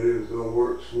that it was going to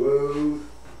work smooth.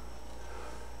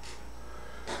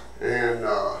 And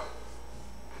all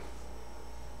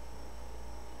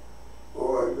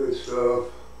that good stuff.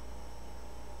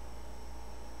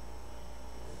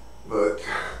 But,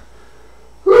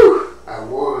 whew, I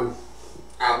won.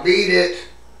 I beat it.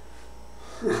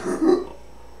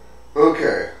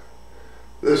 Okay,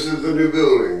 this is the new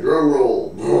building. Drum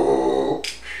roll.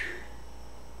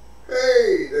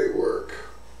 Hey, they work.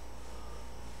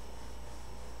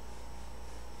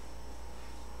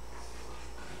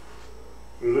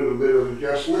 A little bit of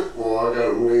adjustment. Well, I got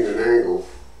them lean an angle.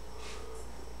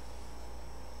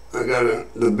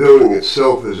 The building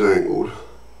itself is angled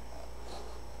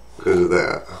because of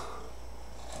that.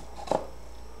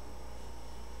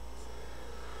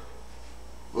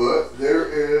 But there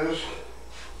is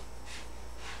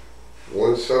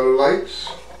one set of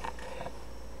lights.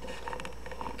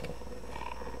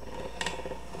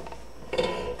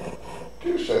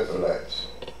 Two sets of lights.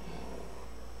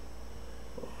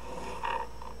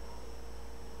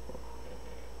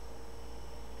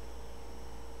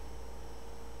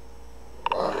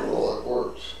 Rock and roll, it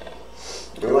works.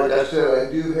 And like I said,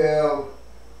 I do have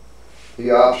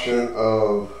the option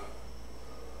of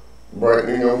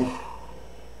brightening them.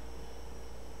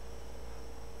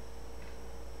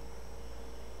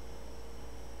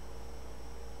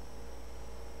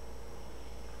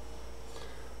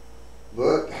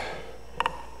 But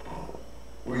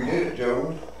we did it,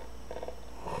 gentlemen.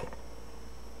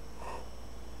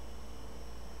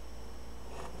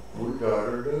 We got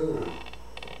her done.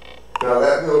 Now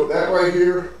that right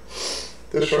here,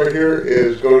 this right here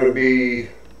is going to be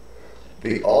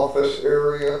the office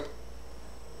area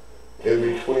in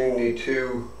between the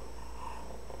two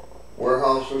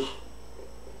warehouses.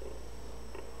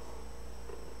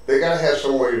 They gotta have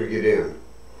some way to get in.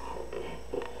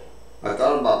 I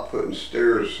thought about putting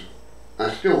stairs.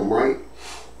 I still might.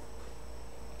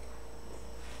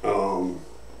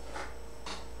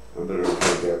 I better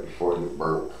take that before I get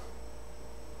burnt.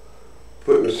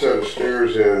 Putting a set of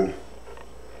stairs in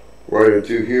right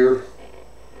into here.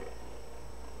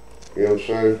 You know what I'm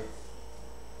saying?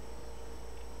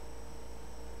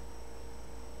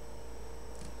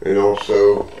 and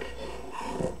also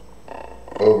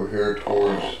over here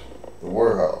towards the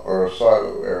warehouse or a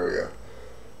silo area,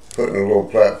 putting a little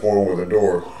platform with a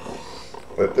door.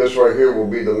 But this right here will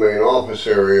be the main office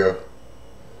area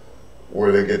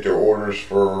where they get their orders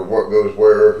for what goes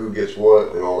where, who gets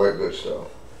what, and all that good stuff.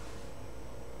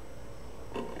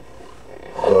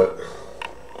 But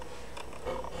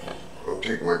I'm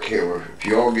taking my camera. If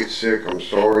y'all get sick, I'm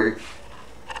sorry.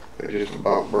 I just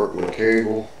about burnt my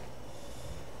cable.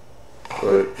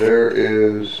 But there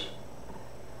is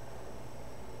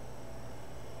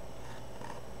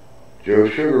Joe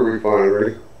Sugar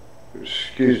Refinery.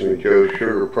 Excuse me, Joe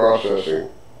Sugar Processing.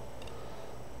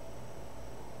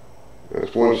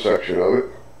 That's one section of it.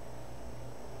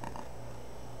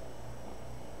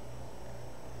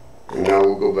 And now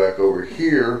we'll go back over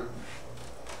here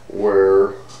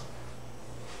where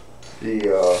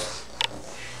the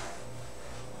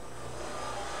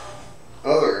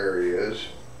other area is,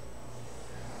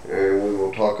 and we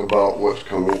will talk about what's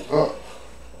coming up.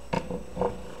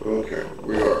 Okay,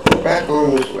 we are back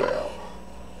on this layout.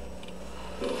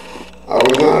 I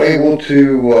was not able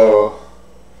to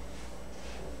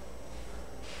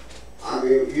I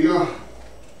mean, you know,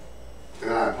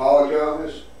 and I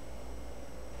apologize,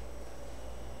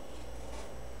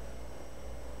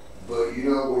 but you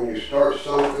know, when you start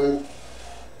something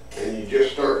and you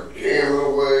just start jamming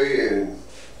away and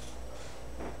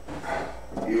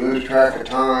you lose track of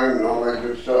time and all that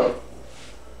good stuff,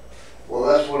 well,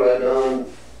 that's what I done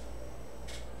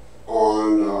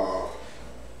on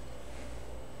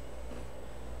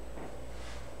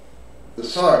the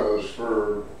silos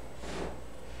for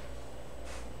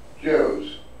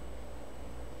Joe's.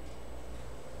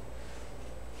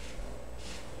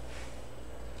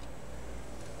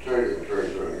 Trying to get the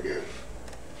trains running again.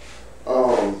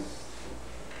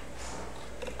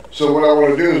 So what I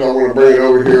want to do is I want to bring it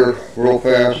over here real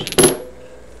fast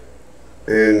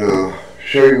and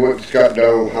show you what it's got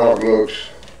done, how it looks.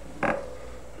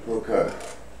 Okay.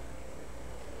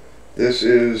 This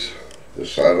is the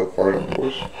silo part, of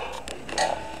course.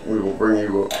 We will bring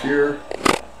you up here.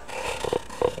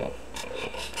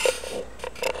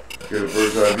 Get a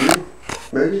bird's eye view,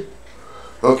 maybe?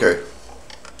 Okay.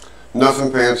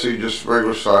 Nothing fancy, just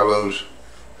regular silos,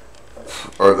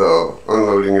 or the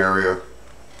unloading area.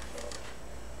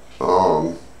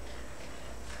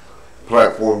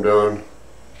 Platform done.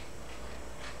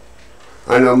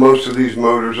 I know most of these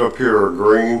motors up here are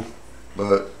green,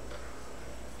 but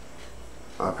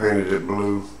I painted it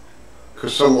blue,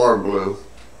 because some are blue.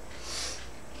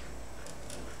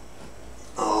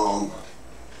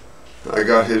 I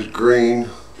got his green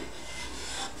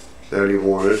that he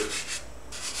wanted.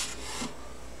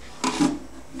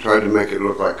 Tried to make it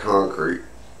look like concrete,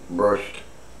 brushed,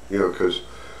 you know, because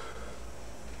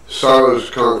silos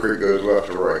concrete goes left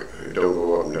or right. It don't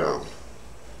go up and down.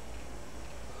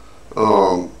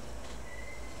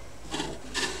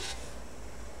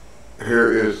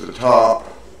 Here is the top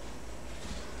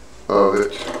of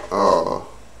it.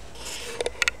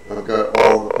 I've got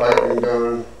all the piping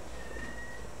done.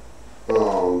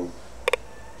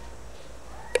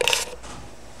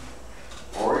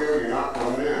 Oreo, you're not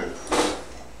coming in.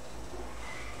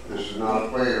 This is not a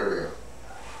play area.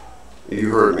 You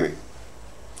heard me.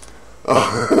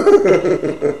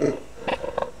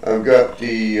 I've got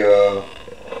the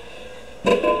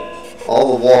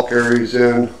all the walk areas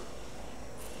in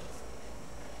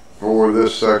for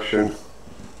this section.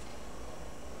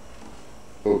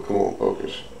 Oh, come on,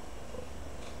 focus.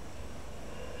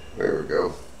 There we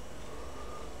go.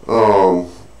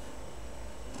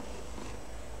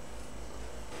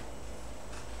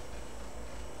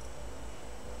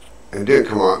 And didn't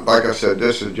come on. Like I said,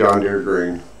 this is John Deere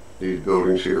green. These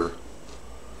buildings here.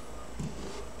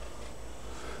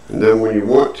 And then when you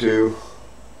want to,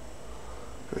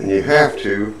 and you have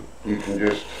to, you can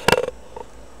just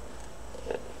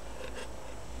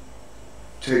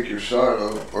take your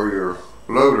silo or your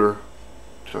loader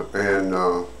and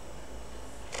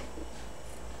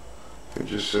it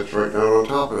just sits right down on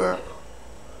top of that.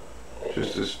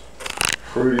 Just as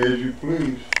pretty as you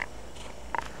please.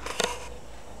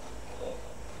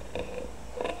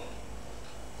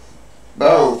 But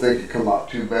I don't think it come out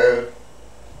too bad.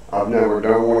 I've never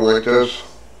done one like this,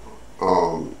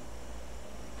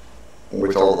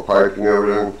 with all the piping and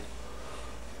everything.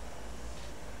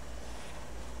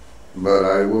 But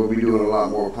I will be doing a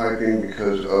lot more piping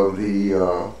because of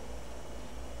the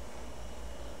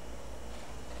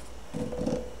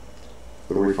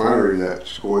refinery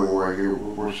that's going right here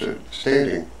where we're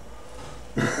standing.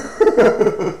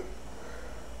 There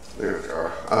we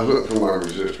are. I was looking for my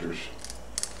resistors.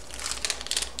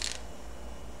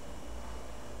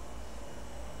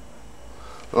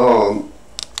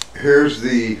 here's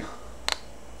the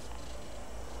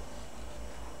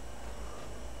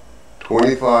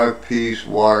 25-piece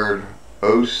wired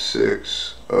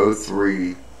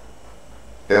 0603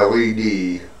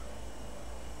 LED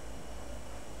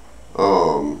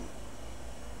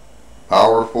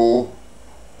Powerful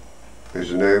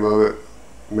is the name of it,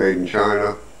 made in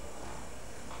China.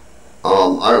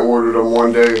 I ordered them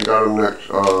one day and got them next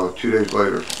 2 days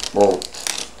later. Well,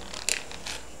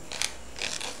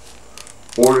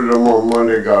 ordered them on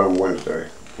Monday, got them Wednesday,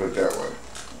 put it that way.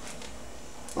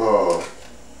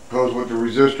 Comes with the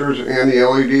resistors and the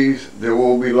LEDs. There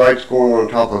will be lights going on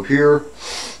top of here,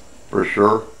 for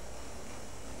sure.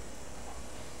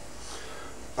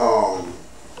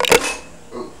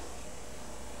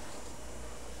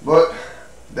 But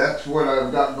that's what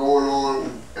I've got going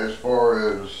on as far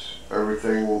as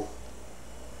everything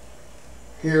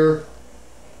here.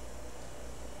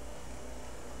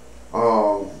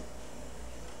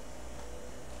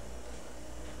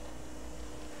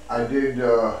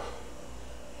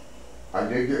 I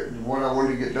did get what I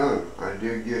wanted to get done. I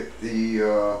did get the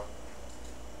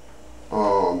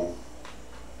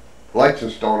lights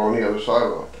installed on the other side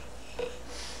of it,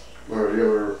 or the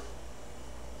other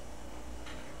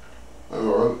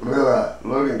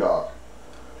loading dock.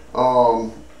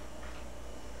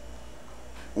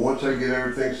 Once I get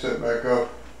everything set back up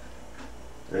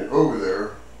and over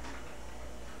there,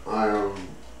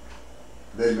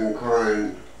 they've been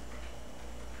crying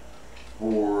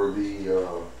for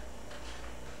the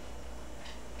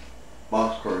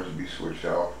box cars to be switched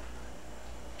out.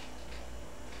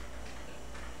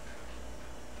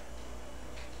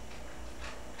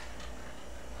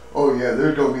 Oh yeah,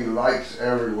 there's gonna be lights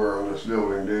everywhere on this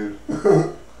building, dude.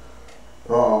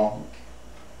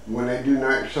 When they do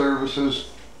night services,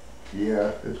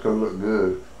 yeah, it's gonna look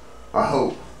good. I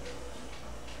hope.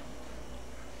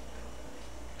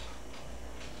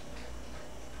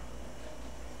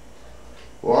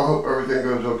 Well, I hope everything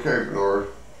goes okay, Bernard.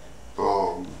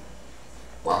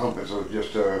 I hope it's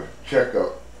just a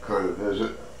checkup kind of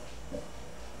visit.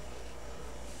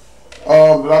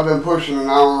 But I've been pushing an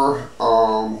hour.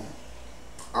 I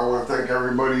want to thank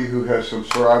everybody who has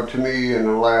subscribed to me in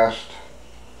the last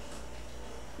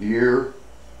year.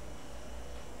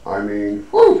 I mean,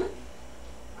 whew,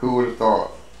 who would have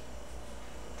thought?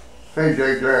 Hey,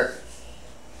 Jake Jack,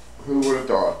 who would have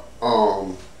thought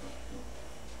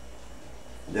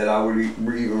that I would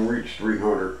even reach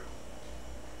 300?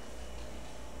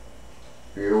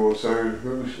 You know what I'm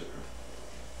saying?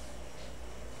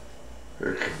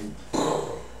 It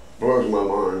blows my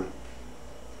mind.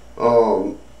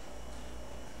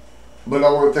 But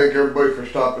I want to thank everybody for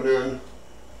stopping in.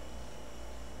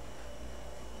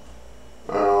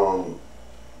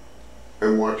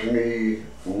 And watching me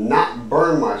not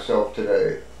burn myself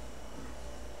today.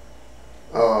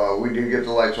 We did get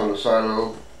the lights on the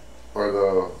silo, or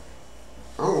the,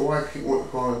 I don't know why I keep wanting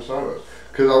to call them silos,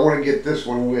 because I want to get this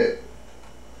one lit.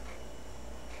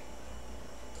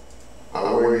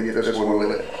 I want to get this one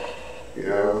lit. You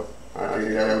know, I think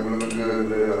that would look good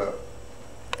lit up.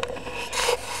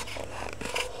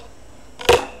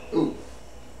 Ooh,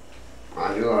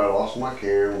 I knew I lost my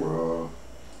camera.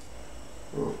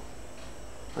 Oh,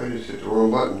 I just hit the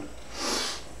wrong button.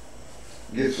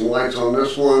 Get some lights on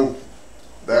this one.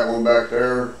 That one back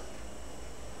there.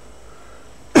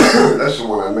 That's the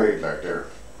one I made back there.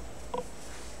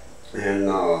 And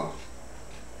I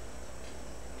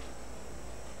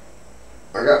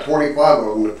got 25 of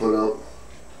them to put up.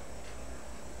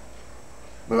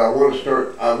 But I want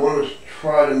to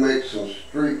try to make some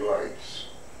street lights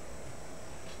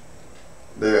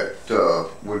that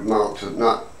would mount to,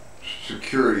 not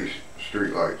security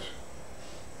street lights,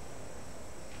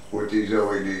 with these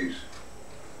LEDs.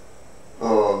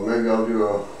 Maybe I'll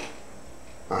do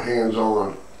a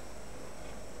hands-on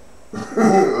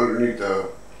underneath the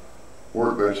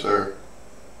workbench there.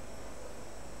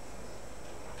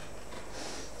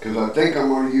 Because I think I'm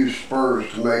going to use spurs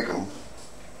to make them.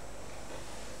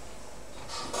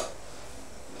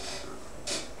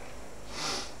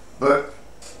 But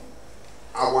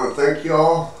I want to thank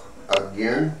y'all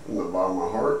again from the bottom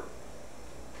of my heart.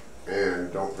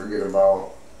 And don't forget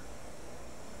about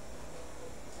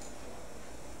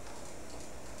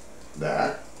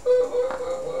that.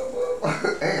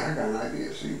 Hey, I got an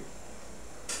idea, see?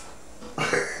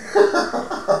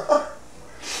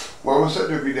 Mama said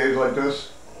there'd be days like this.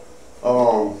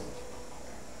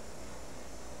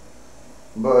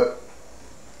 But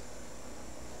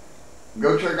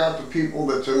go check out the people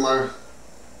that's in my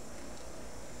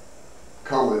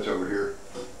comments over here.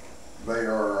 They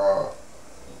are a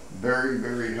very,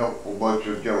 very helpful bunch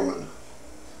of gentlemen.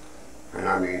 and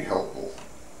I mean helpful.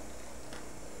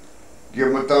 Give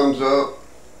them a thumbs up.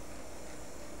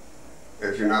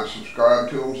 If you're not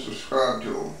subscribed to them, subscribe to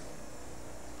them.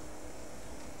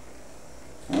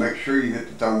 Make sure you hit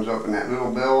the thumbs up and that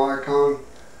little bell icon.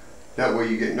 That way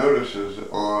you get notices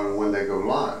on when they go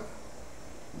live.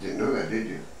 Didn't know that, did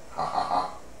you? Ha ha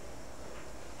ha.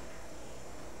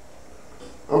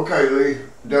 Okay, Lee.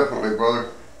 Definitely, brother.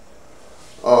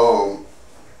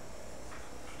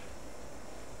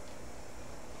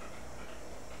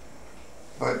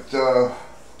 But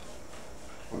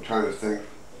I'm trying to think.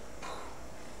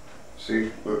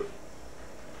 See, look,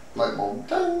 light bulb.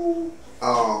 Ding.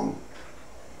 But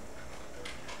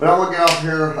I'm gonna get off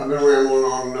here. I've been rambling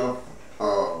on enough.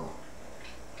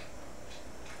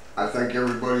 I thank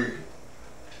everybody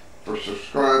for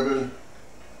subscribing,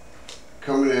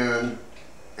 coming in,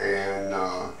 and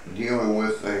dealing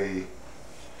with a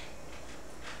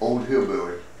old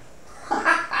hillbilly.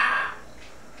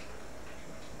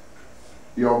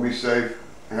 Y'all be safe.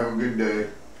 Have a good day,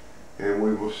 and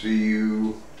we will see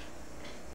you